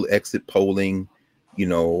started a little exit polling. You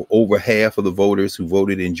know, over half of the voters who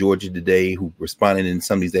voted in Georgia today, who responded in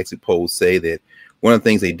some of these exit polls, say that one of the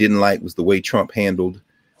things they didn't like was the way Trump handled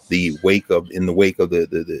the wake of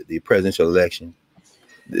the presidential election.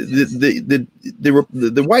 The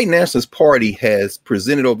White Nationalist Party has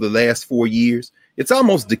presented over the last 4 years. It's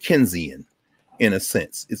almost Dickensian in a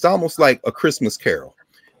sense. It's almost like A Christmas Carol.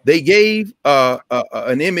 They gave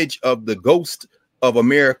an image of the ghost of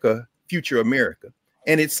America, future America,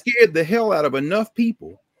 and it scared the hell out of enough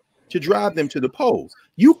people to drive them to the polls.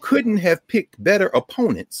 You couldn't have picked better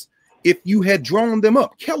opponents if you had drawn them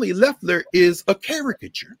up. Kelly Loeffler is a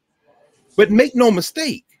caricature, but make no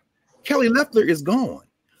mistake, Kelly Loeffler is gone.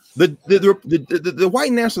 The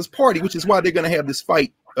White Nationalist Party, which is why they're going to have this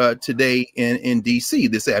fight today in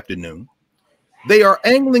DC this afternoon, they are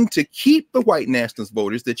angling to keep the white nationalist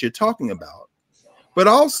voters that you're talking about, but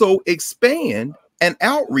also expand and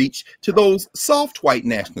outreach to those soft white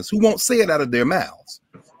nationalists who won't say it out of their mouths.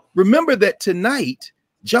 Remember that tonight,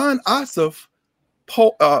 John Ossoff,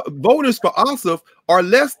 voters for Ossoff are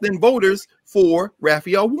less than voters for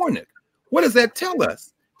Raphael Warnock. What does that tell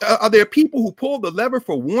us? Are there people who pulled the lever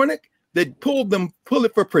for Warnock that pull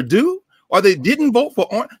it for Perdue, or they didn't vote for?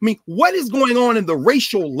 I mean, what is going on in the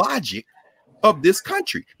racial logic of this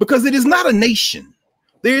country? Because it is not a nation.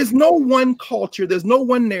 There is no one culture. There's no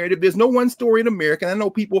one narrative. There's no one story in America. And I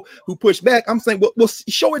know people who push back. I'm saying, well,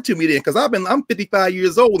 show it to me then, because I'm 55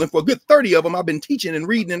 years old, and for a good 30 of them, I've been teaching and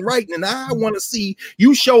reading and writing, and I want to see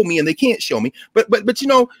you show me, and they can't show me. But you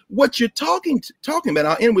know what you're talking about.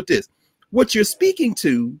 I'll end with this. What you're speaking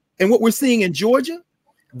to, and what we're seeing in Georgia,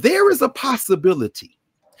 there is a possibility.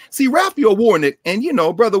 See, Raphael Warnock, and you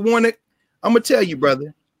know, Brother Warnock, I'm gonna tell you,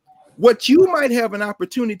 brother, what you might have an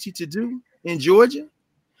opportunity to do in Georgia,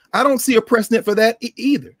 I don't see a precedent for that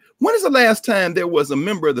either. When is the last time there was a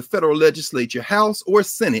member of the federal legislature, House or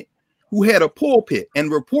Senate, who had a pulpit?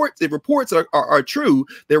 And reports are true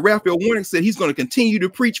that Raphael Warnock said he's going to continue to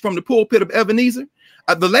preach from the pulpit of Ebenezer.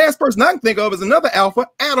 The last person I can think of is another alpha,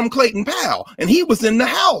 Adam Clayton Powell, and he was in the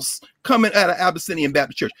House coming out of Abyssinian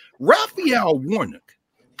Baptist Church. Raphael Warnock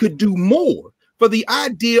could do more for the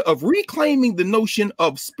idea of reclaiming the notion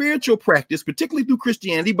of spiritual practice, particularly through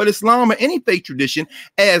Christianity, but Islam or any faith tradition,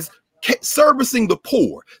 as servicing the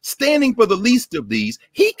poor, standing for the least of these.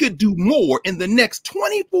 He could do more in the next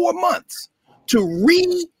 24 months to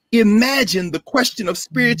reimagine the question of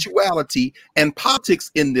spirituality and politics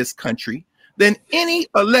in this country than any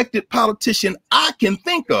elected politician I can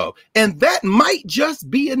think of. And that might just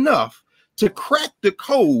be enough to crack the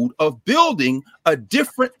code of building a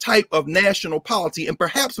different type of national polity, and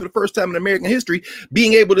perhaps for the first time in American history,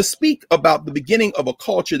 being able to speak about the beginning of a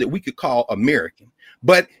culture that we could call American.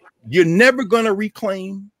 But you're never going to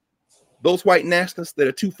reclaim those white nationalists that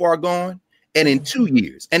are too far gone. And in 2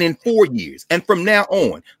 years, and in 4 years, and from now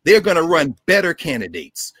on, they're going to run better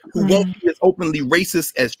candidates who won't be as openly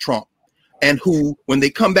racist as Trump, and who, when they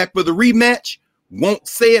come back for the rematch, won't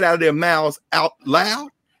say it out of their mouths out loud.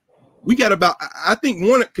 I think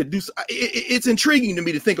Warnock could do. It's intriguing to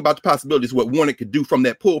me to think about the possibilities of what Warnock could do from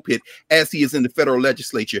that pulpit as he is in the federal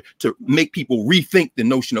legislature to make people rethink the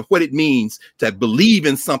notion of what it means to believe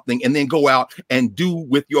in something and then go out and do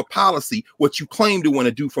with your policy what you claim to want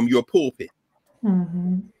to do from your pulpit. I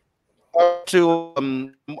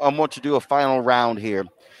want to do a final round here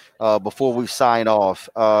before we sign off.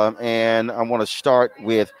 And I want to start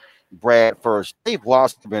with Brad first. Dave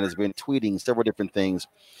Wasserman has been tweeting several different things.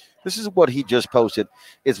 This is what he just posted.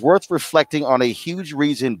 It's worth reflecting on a huge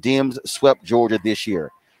reason Dems swept Georgia this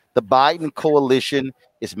year. The Biden coalition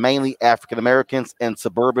is mainly African Americans and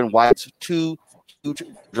suburban whites, two huge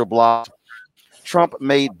blocks. Trump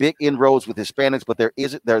made big inroads with Hispanics, but there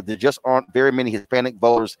just aren't very many Hispanic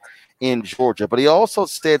voters in Georgia. But he also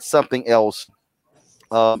said something else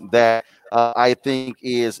that I think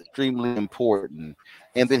is extremely important.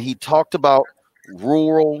 And then he talked about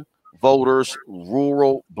rural voters,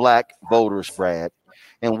 rural black voters, Brad.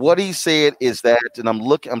 And what he said is that, and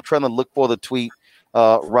I'm trying to look for the tweet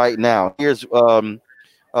right now. Here's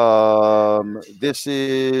This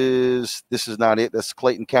is not it. That's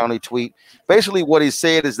Clayton County tweet. Basically, what he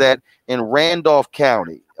said is that in Randolph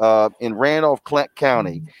County, he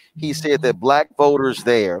said that black voters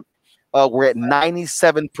there were at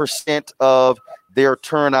 97% of their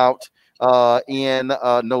turnout in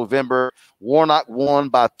November. Warnock won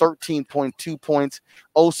by 13.2 points.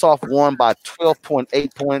 Ossoff won by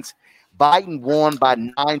 12.8 points. Biden won by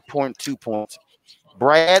 9.2 points.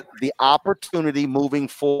 Brad, the opportunity moving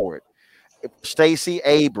forward, Stacey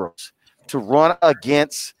Abrams to run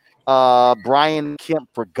against Brian Kemp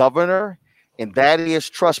for governor, and that is,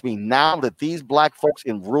 trust me, now that these black folks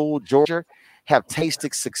in rural Georgia have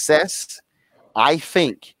tasted success, I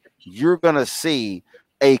think you're going to see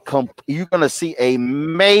a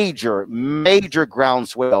major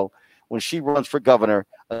groundswell when she runs for governor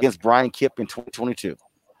against Brian Kemp in 2022.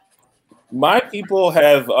 My people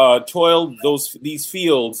have toiled these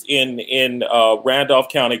fields in Randolph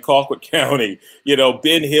County, Colquitt County,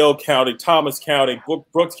 Ben Hill County, Thomas County,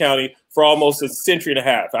 Brooks County for almost a century and a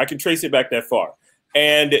half. I can trace it back that far.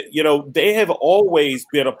 And, they have always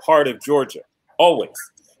been a part of Georgia, always.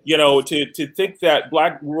 To think that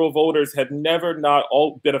black rural voters have never not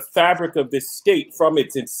all been a fabric of this state from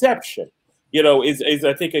its inception, is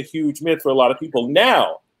I think a huge myth for a lot of people.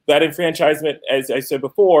 Now, that enfranchisement, as I said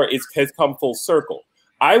before, has come full circle.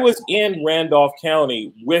 I was in Randolph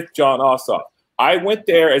County with Jon Ossoff. I went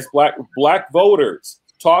there as black voters,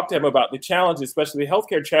 talked to him about the challenges, especially the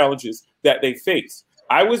healthcare challenges that they face.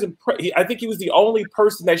 I think he was the only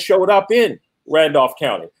person that showed up in Randolph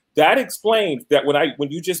County. That explains that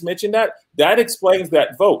when you just mentioned that explains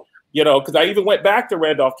that vote. Because I even went back to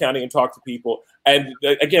Randolph County and talked to people, and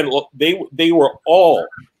again, they were all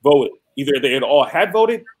voted. Either they had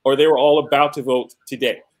voted or they were all about to vote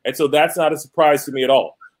today. And so that's not a surprise to me at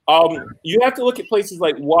all. You have to look at places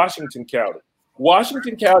like Washington County.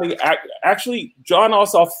 Washington County, actually, Jon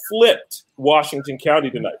Ossoff flipped Washington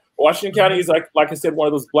County tonight. Washington County is, like I said, one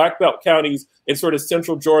of those black belt counties in sort of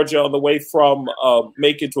central Georgia on the way from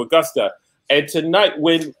Macon to Augusta. And tonight,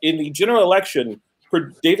 when in the general election,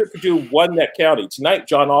 David Perdue won that county. Tonight,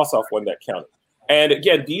 Jon Ossoff won that county. And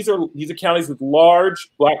again, these are counties with large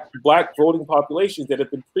black voting populations that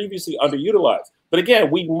have been previously underutilized. But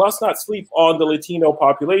again, we must not sleep on the Latino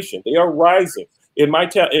population. They are rising. In my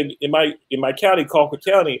county, Colquitt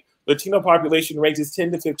County, Latino population ranges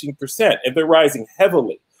 10 to 15%, and they're rising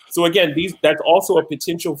heavily. So again, that's also a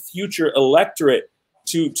potential future electorate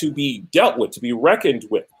to be dealt with, to be reckoned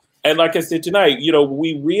with. And like I said tonight,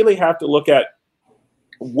 we really have to look at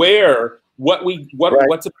what's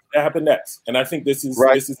about to happen next. And I think this is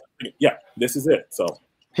it. So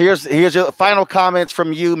here's your final comments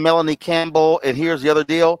from you, Melanie Campbell. And here's the other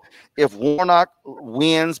deal. If Warnock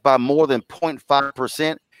wins by more than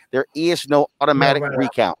 0.5%, there is no automatic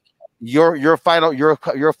recount. Your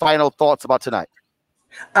final thoughts about tonight.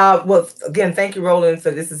 Well, again, thank you, Roland.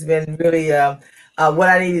 So this has been really what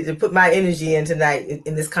I needed to put my energy in tonight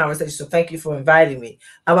in this conversation. So thank you for inviting me.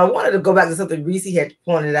 I wanted to go back to something Reese had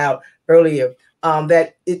pointed out earlier,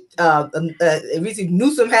 that Reese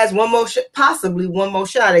Newsom has possibly one more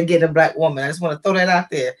shot at getting a black woman. I just want to throw that out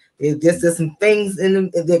there. There's some things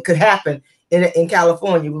that could happen in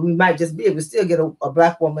California. We might just be able to still get a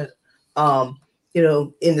black woman,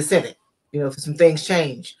 in the Senate. If some things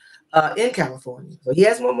change in California. So he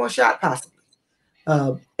has one more shot possibly.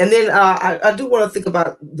 And then I do want to think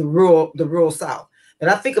about the rural South. And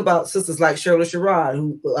I think about sisters like Shirley Sherrod,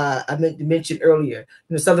 who I meant to mention earlier,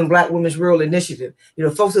 Southern Black Women's Rural Initiative.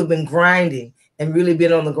 Folks who have been grinding and really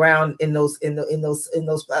been on the ground in those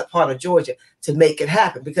part of Georgia to make it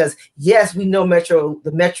happen. Because yes, we know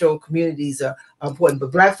the metro communities are important,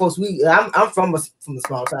 but black folks, I'm from a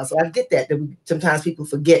small town, so I get that sometimes people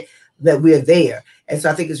forget that we're there. And so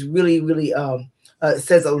I think it's really, really it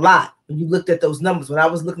says a lot when you looked at those numbers. When I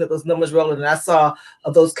was looking at those numbers, Roland, and I saw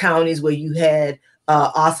those counties where you had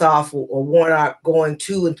Ossoff or Warnock going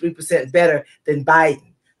 2% and 3% better than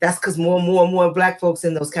Biden. That's because more and more black folks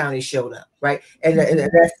in those counties showed up, right? And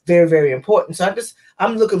that's very, very important. So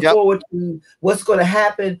I'm looking forward to what's going to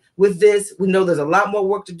happen with this. We know there's a lot more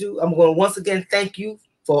work to do. I'm going to once again thank you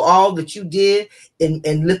for all that you did in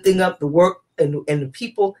lifting up the work and the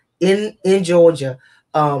people in Georgia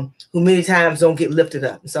who many times don't get lifted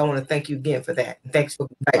up. So I want to thank you again for that. And thanks for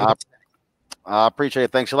inviting me. I appreciate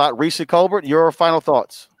it. Thanks a lot. Reese Colbert, your final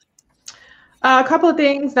thoughts. A couple of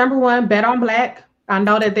things. Number one, bet on black. I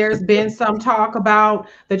know that there's been some talk about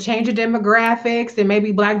the change of demographics and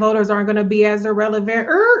maybe black voters aren't going to be as irrelevant.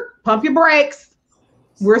 Pump your brakes.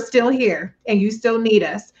 We're still here and you still need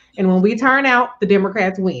us. And when we turn out, the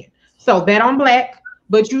Democrats win. So bet on black.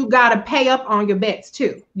 but you got to pay up on your bets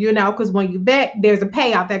too, because when you bet, there's a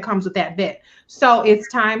payout that comes with that bet. So it's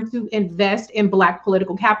time to invest in Black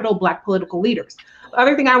political capital, Black political leaders. The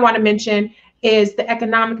other thing I want to mention is the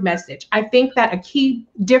economic message. I think that a key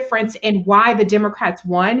difference in why the Democrats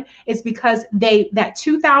won is because that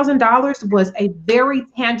 $2,000 was a very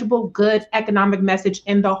tangible, good economic message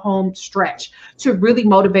in the home stretch to really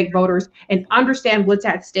motivate voters and understand what's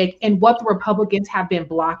at stake and what the Republicans have been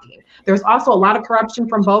blocking. There's also a lot of corruption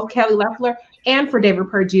from both Kelly Loeffler and for David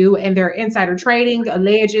Perdue and their insider trading,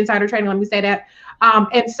 alleged insider trading, let me say that.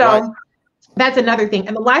 That's another thing.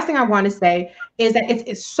 And the last thing I want to say is that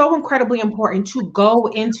it's so incredibly important to go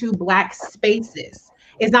into Black spaces.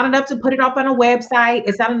 It's not enough to put it up on a website.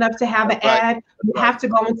 It's not enough to have an ad. You have to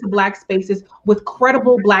go into Black spaces with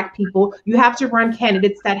credible Black people. You have to run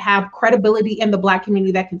candidates that have credibility in the Black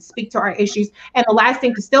community that can speak to our issues. And the last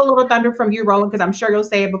thing, to steal a little thunder from you, Roland, because I'm sure you'll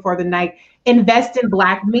say it before the night, invest in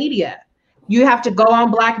Black media. You have to go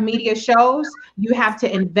on Black media shows. You have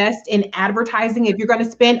to invest in advertising. If you're going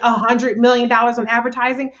to spend $100 million on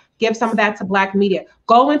advertising, give some of that to Black media.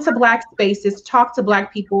 Go into Black spaces, talk to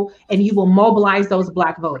Black people, and you will mobilize those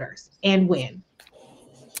Black voters and win.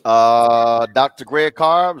 Dr. Greg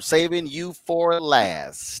Carr, I'm saving you for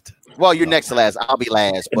last. Well, you're next to last. I'll be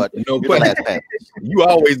last, but no question. You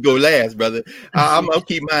always go last, brother. I'm going to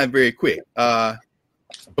keep mine very quick.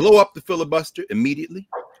 Blow up the filibuster immediately.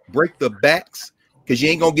 Break the backs, because you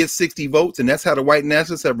ain't gonna get 60 votes, and that's how the white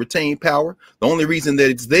nationalists have retained power. The only reason that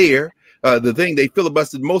it's there, the thing they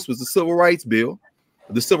filibustered most was the Civil Rights Bill,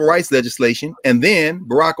 the Civil Rights legislation, and then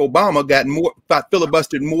Barack Obama got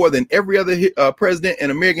filibustered more than every other president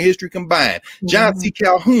in American history combined. John C.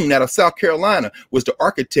 Calhoun out of South Carolina was the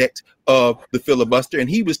architect of the filibuster, and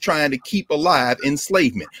he was trying to keep alive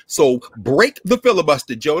enslavement. So break the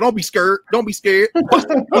filibuster, Joe. Don't be scared. Don't be scared. Bust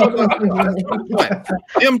the filibuster.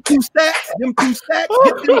 Them two stacks, get them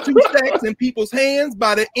 2 stacks in people's hands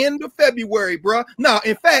by the end of February, bro. Now,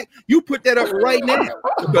 in fact, you put that up right now,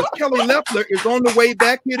 because Kelly Loeffler is on the way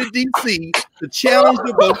back here to DC to challenge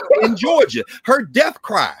the vote in Georgia. Her death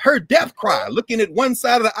cry, looking at one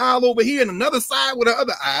side of the aisle over here and another side with the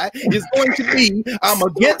other eye, is going to be, I'm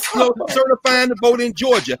against certifying the vote in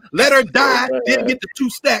Georgia. Let her die, then get the 2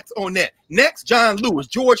 stacks on that. Next, John Lewis,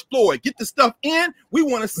 George Floyd, get the stuff in. We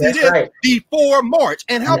want to see this before March.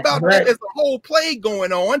 And how about that? There's a whole plague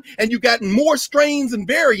going on, and you got more strains and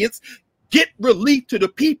variants. Get relief to the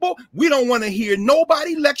people. We don't want to hear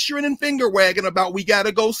nobody lecturing and finger wagging about we got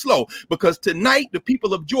to go slow, because tonight the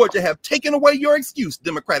people of Georgia have taken away your excuse,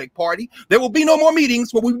 Democratic Party. There will be no more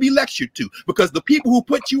meetings where we will be lectured to, because the people who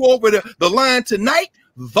put you over the line tonight,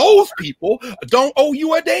 those people don't owe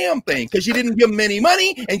you a damn thing, because you didn't give them any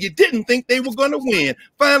money and you didn't think they were going to win.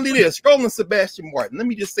 Finally, this, Roland Sebastian Martin. Let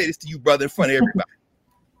me just say this to you, brother, in front of everybody.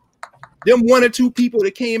 Them 1 or 2 people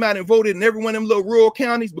that came out and voted in every one of them little rural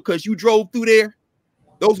counties because you drove through there,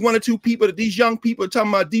 those 1 or 2 people that these young people are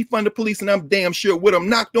talking about defund the police, and I'm damn sure with them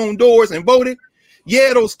knocked on doors and voted.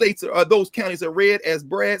 Yeah, those those counties are red, as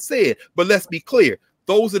Brad said. But let's be clear.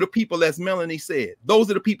 Those are the people, as Melanie said. Those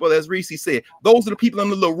are the people, as Reese said. Those are the people in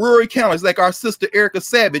the little rural counties, like our sister Erica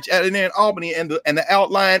Savage out in Albany and the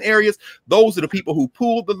outlying areas. Those are the people who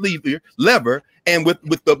pulled the lever, and with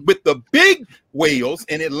the big whales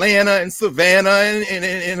in Atlanta and Savannah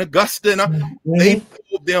and Augusta, they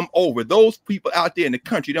pulled them over. Those people out there in the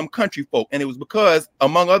country, them country folk, and it was because,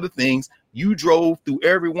 among other things, you drove through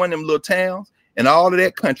every one of them little towns and all of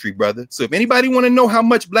that country, brother. So if anybody want to know how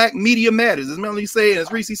much Black media matters, as Melanie say and as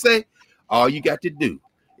Reese say, all you got to do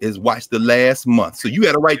is watch The Last Month. So you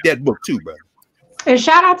got to write that book too, brother. And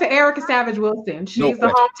shout out to Erica Savage Wilson. She's the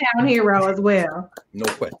hometown hero as well. No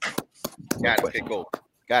question. Got it. Okay, cool.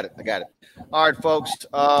 Got it. I got it. All right, folks.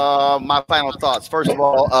 My final thoughts. First of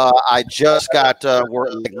all, I just got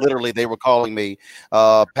word, like literally they were calling me.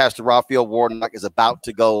 Pastor Raphael Warnock is about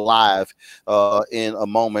to go live in a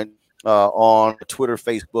moment. On Twitter,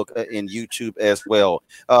 Facebook, and YouTube as well.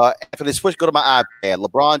 After this switch, go to my iPad.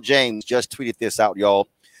 LeBron James just tweeted this out, y'all.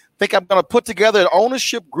 Think I'm going to put together an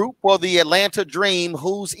ownership group for the Atlanta Dream.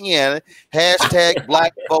 Who's in? #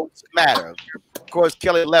 Black Votes Matter. Of course,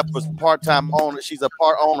 Kelly Loeffler's part-time owner. She's a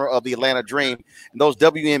part owner of the Atlanta Dream. And those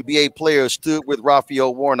WNBA players stood with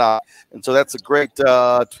Raphael Warnock. And so that's a great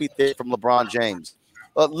tweet there from LeBron James.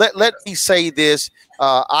 Let me say this.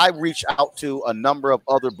 I reached out to a number of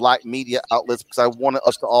other Black media outlets because I wanted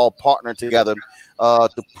us to all partner together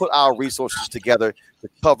to put our resources together to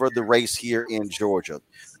cover the race here in Georgia.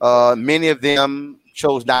 Many of them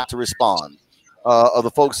chose not to respond. Of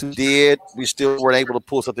the folks who did, we still weren't able to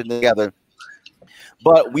pull something together.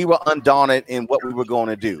 but we were undaunted in what we were going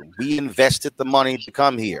to do. We invested the money to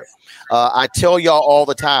come here. I tell y'all all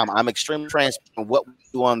the time, I'm extremely transparent what we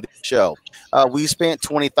do on this show. We spent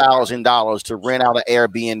 $20,000 to rent out an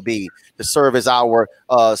Airbnb to serve as our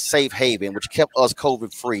safe haven, which kept us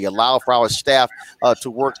COVID free, allow for our staff to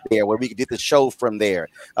work there, where we could get the show from there.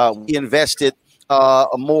 We invested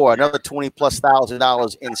another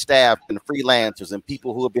 $20,000+ in staff and freelancers and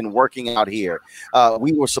people who have been working out here.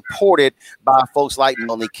 We were supported by folks like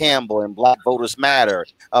Melanie Campbell and Black Voters Matter.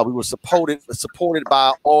 We were supported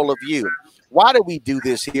by all of you. Why did we do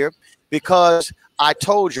this here? Because I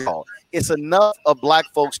told y'all, it's enough of Black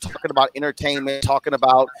folks talking about entertainment, talking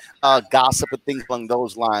about gossip and things along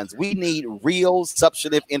those lines. We need real,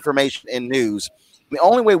 substantive information and news. The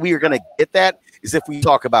only way we are going to get that is if we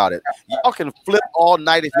talk about it. Y'all can flip all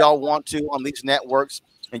night if y'all want to on these networks,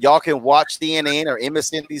 and y'all can watch CNN or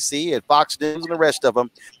MSNBC and Fox News and the rest of them.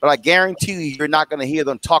 But I guarantee you, you're not going to hear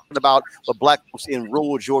them talking about what Black folks in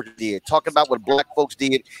rural Georgia did, talking about what Black folks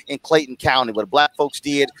did in Clayton County, what Black folks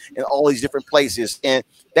did in all these different places. And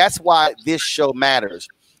that's why this show matters.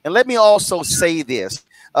 And let me also say this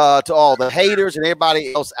to all the haters and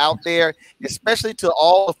everybody else out there, especially to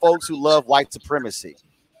all the folks who love white supremacy.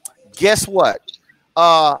 Guess what?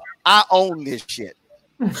 I own this shit.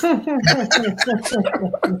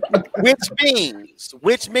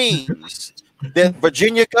 which means that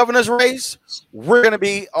Virginia governor's race, we're going to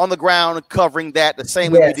be on the ground covering that the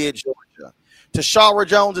same way we did Georgia. Tashara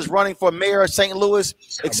Jones is running for mayor of St. Louis.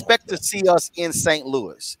 Expect to see us in St.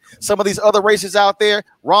 Louis. Some of these other races out there,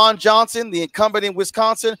 Ron Johnson, the incumbent in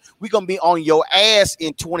Wisconsin, we're going to be on your ass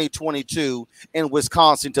in 2022 in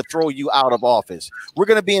Wisconsin to throw you out of office. We're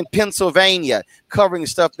going to be in Pennsylvania covering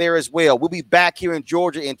stuff there as well. We'll be back here in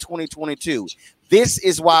Georgia in 2022. This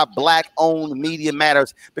is why Black-owned media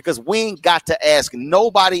matters, because we ain't got to ask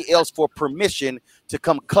nobody else for permission to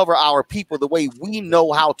come cover our people the way we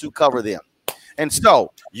know how to cover them. And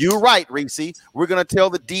so you're right, Reese. We're going to tell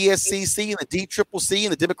the DSCC and the DCCC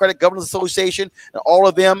and the Democratic Governors Association and all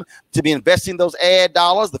of them to be investing those ad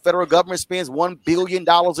dollars. The federal government spends $1 billion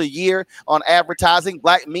a year on advertising.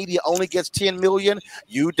 Black media only gets $10 million.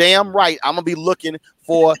 You damn right. I'm going to be looking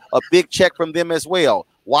for a big check from them as well.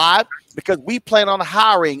 Why? Because we plan on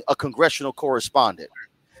hiring a congressional correspondent.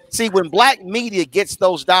 See, when Black media gets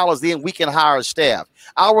those dollars, then we can hire staff.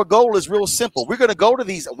 Our goal is real simple. We're going to go to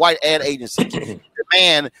these white ad agencies,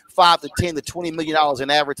 demand $5 to $10 to $20 million in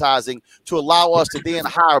advertising to allow us to then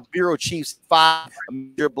hire bureau chiefs in 5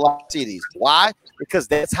 major Black cities. Why? Because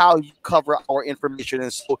that's how you cover our information.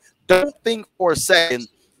 And so don't think for a second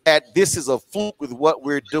that this is a fluke with what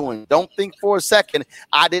we're doing. Don't think for a second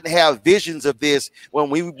I didn't have visions of this when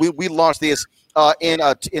we launched this in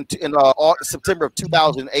September of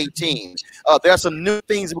 2018. There's some new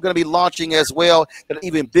things we're going to be launching as well that are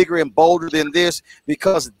even bigger and bolder than this,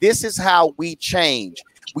 because this is how we change.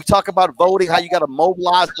 We talk about voting, how you got to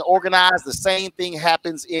mobilize and organize. The same thing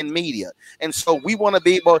happens in media. And so we want to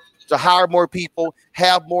be able to hire more people,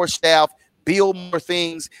 have more staff, build more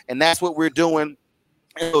things, and that's what we're doing.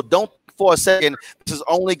 And so don't for a second, this is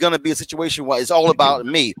only going to be a situation where it's all about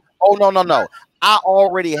me. Oh, no. I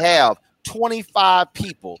already have 25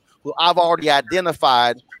 people who I've already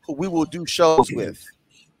identified who we will do shows with.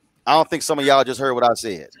 I don't think some of y'all just heard what I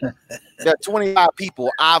said. There are 25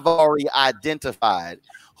 people I've already identified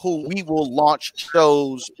who we will launch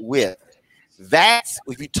shows with. That's,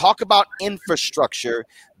 if you talk about infrastructure,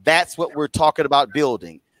 that's what we're talking about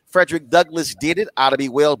building. Frederick Douglass did it. Ida B.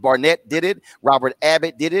 Wells Barnett did it. Robert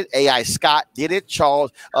Abbott did it. A.I. Scott did it.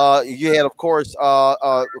 Charles, you had, of course,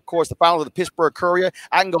 the founder of the Pittsburgh Courier.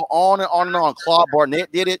 I can go on and on and on. Claude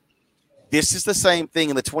Barnett did it. This is the same thing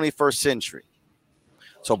in the 21st century.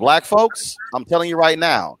 So, Black folks, I'm telling you right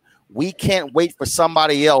now, we can't wait for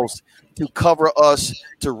somebody else to cover us,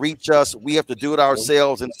 to reach us. We have to do it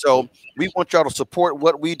ourselves. And so we want y'all to support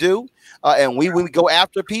what we do. And when we go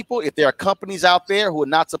after people, if there are companies out there who are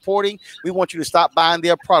not supporting, we want you to stop buying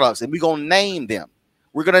their products. And we're going to name them.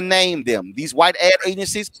 We're going to name them. These white ad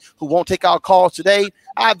agencies who won't take our calls today,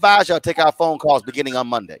 I advise y'all to take our phone calls beginning on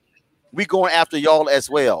Monday. We're going after y'all as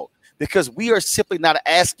well, because we are simply not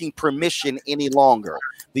asking permission any longer.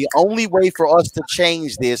 The only way for us to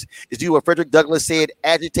change this is do what Frederick Douglass said: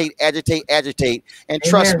 agitate, agitate, agitate. And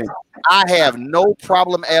trust me, I have no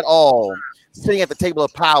problem at all sitting at the table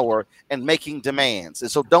of power and making demands. And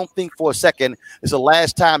so don't think for a second it's the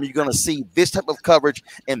last time you're going to see this type of coverage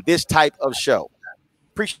and this type of show.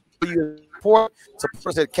 Appreciate you support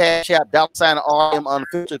us at Cash App, $RM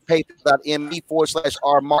Unfiltered,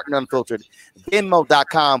 PayPal.me/R Martin Unfiltered,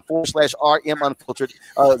 Venmo.com/RM Unfiltered,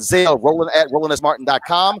 Zelle,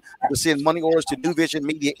 Roland@RolandSMartin.com. You can send money orders to New Vision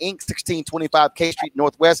Media Inc., 1625 K Street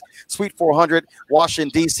Northwest, Suite 400, Washington,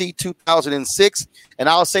 D.C., 2006. And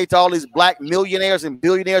I'll say to all these black millionaires and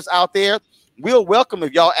billionaires out there, we'll welcome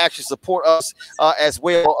if y'all actually support us as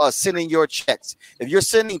well, sending your checks. If you're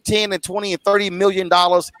sending 10 and 20 and $30 million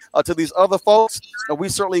to these other folks, we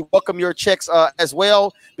certainly welcome your checks as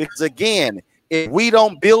well, because again, if we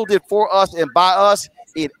don't build it for us and by us,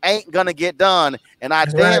 it ain't gonna get done. And I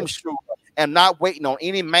damn sure am not waiting on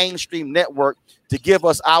any mainstream network to give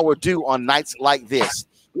us our due on nights like this.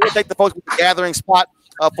 We want to thank the folks at the Gathering Spot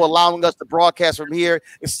for allowing us to broadcast from here.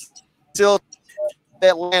 It's still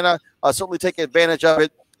Atlanta. Certainly take advantage of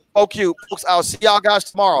it. Folks, I'll see y'all guys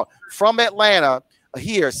tomorrow from Atlanta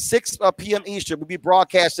here, 6 p.m. Eastern. We'll be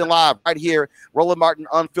broadcasting live right here, Roland Martin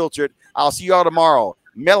Unfiltered. I'll see y'all tomorrow.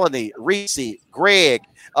 Melanie, Reese, Greg,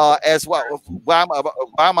 as well. Why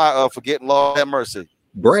am I forgetting? Lord have mercy.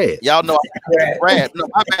 Brad. Y'all know Brad. No,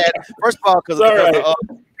 my bad. First of all, because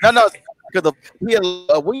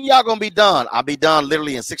when y'all gonna be done? I'll be done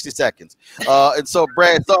literally in 60 seconds. And so,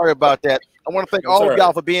 Brad, sorry about that. I want to thank all of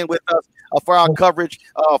y'all for being with us for our coverage.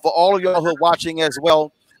 For all of y'all who are watching as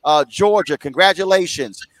well. Georgia,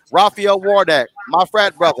 congratulations. Raphael Warnock, my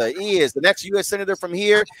frat brother, is the next U.S. Senator from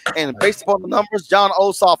here. And based upon the numbers, John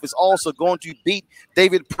Ossoff is also going to beat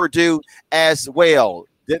David Perdue as well.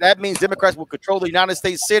 That means Democrats will control the United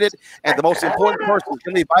States Senate, and the most important person is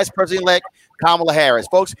going to be Vice President-elect Kamala Harris.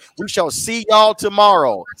 Folks, we shall see y'all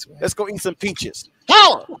tomorrow. Let's go eat some peaches.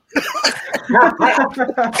 Holla!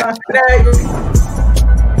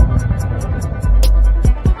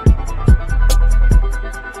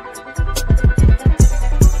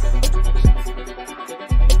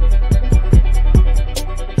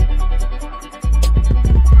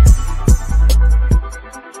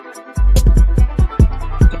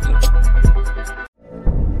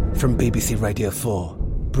 From BBC Radio 4,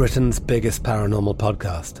 Britain's biggest paranormal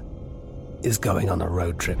podcast is going on a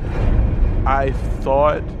road trip. I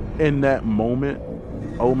thought in that moment,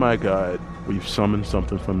 oh my God, we've summoned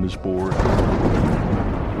something from this board.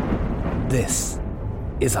 This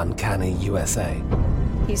is Uncanny USA.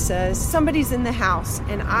 He says, somebody's in the house,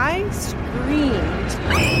 and I screamed.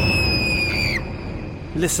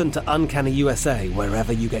 Listen to Uncanny USA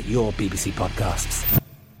wherever you get your BBC podcasts,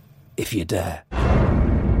 if you dare.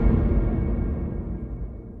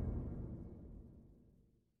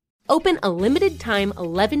 Open a limited-time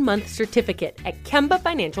 11-month certificate at Kemba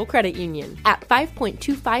Financial Credit Union. At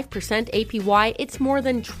 5.25% APY, it's more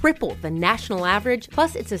than triple the national average,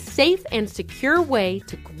 plus it's a safe and secure way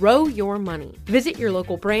to grow your money. Visit your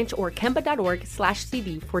local branch or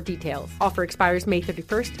kemba.org/CD for details. Offer expires May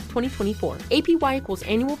 31st, 2024. APY equals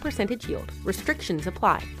annual percentage yield. Restrictions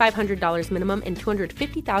apply. $500 minimum and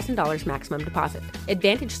 $250,000 maximum deposit.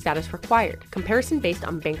 Advantage status required. Comparison based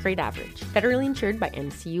on bank rate average. Federally insured by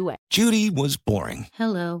NCUA. Judy was boring.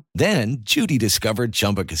 Hello. Then Judy discovered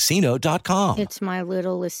ChumbaCasino.com. It's my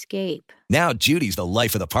little escape. Now Judy's the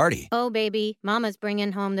life of the party. Oh, baby, mama's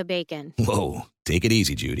bringing home the bacon. Whoa, take it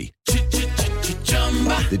easy, Judy.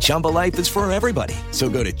 The Chumba life is for everybody. So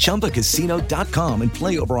go to ChumbaCasino.com and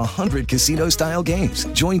play over 100 casino-style games.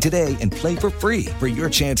 Join today and play for free for your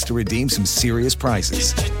chance to redeem some serious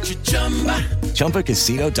prizes.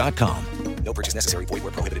 ChumbaCasino.com. No purchase necessary. Void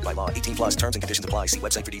where prohibited by law. 18+ terms and conditions apply. See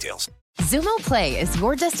website for details. Xumo Play is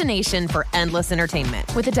your destination for endless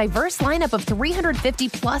entertainment. With a diverse lineup of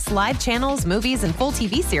 350+ live channels, movies, and full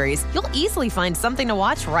TV series, you'll easily find something to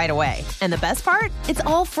watch right away. And the best part? It's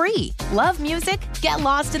all free. Love music? Get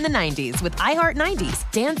lost in the 90s with iHeart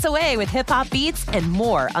 90s. Dance away with hip-hop beats and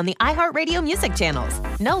more on the iHeartRadio music channels.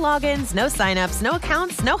 No logins, no signups, no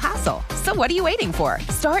accounts, no hassle. So what are you waiting for?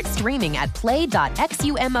 Start streaming at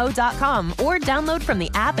play.xumo.com or download from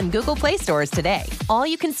the app and Google Play stores today. All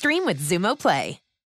you can stream with Xumo Play.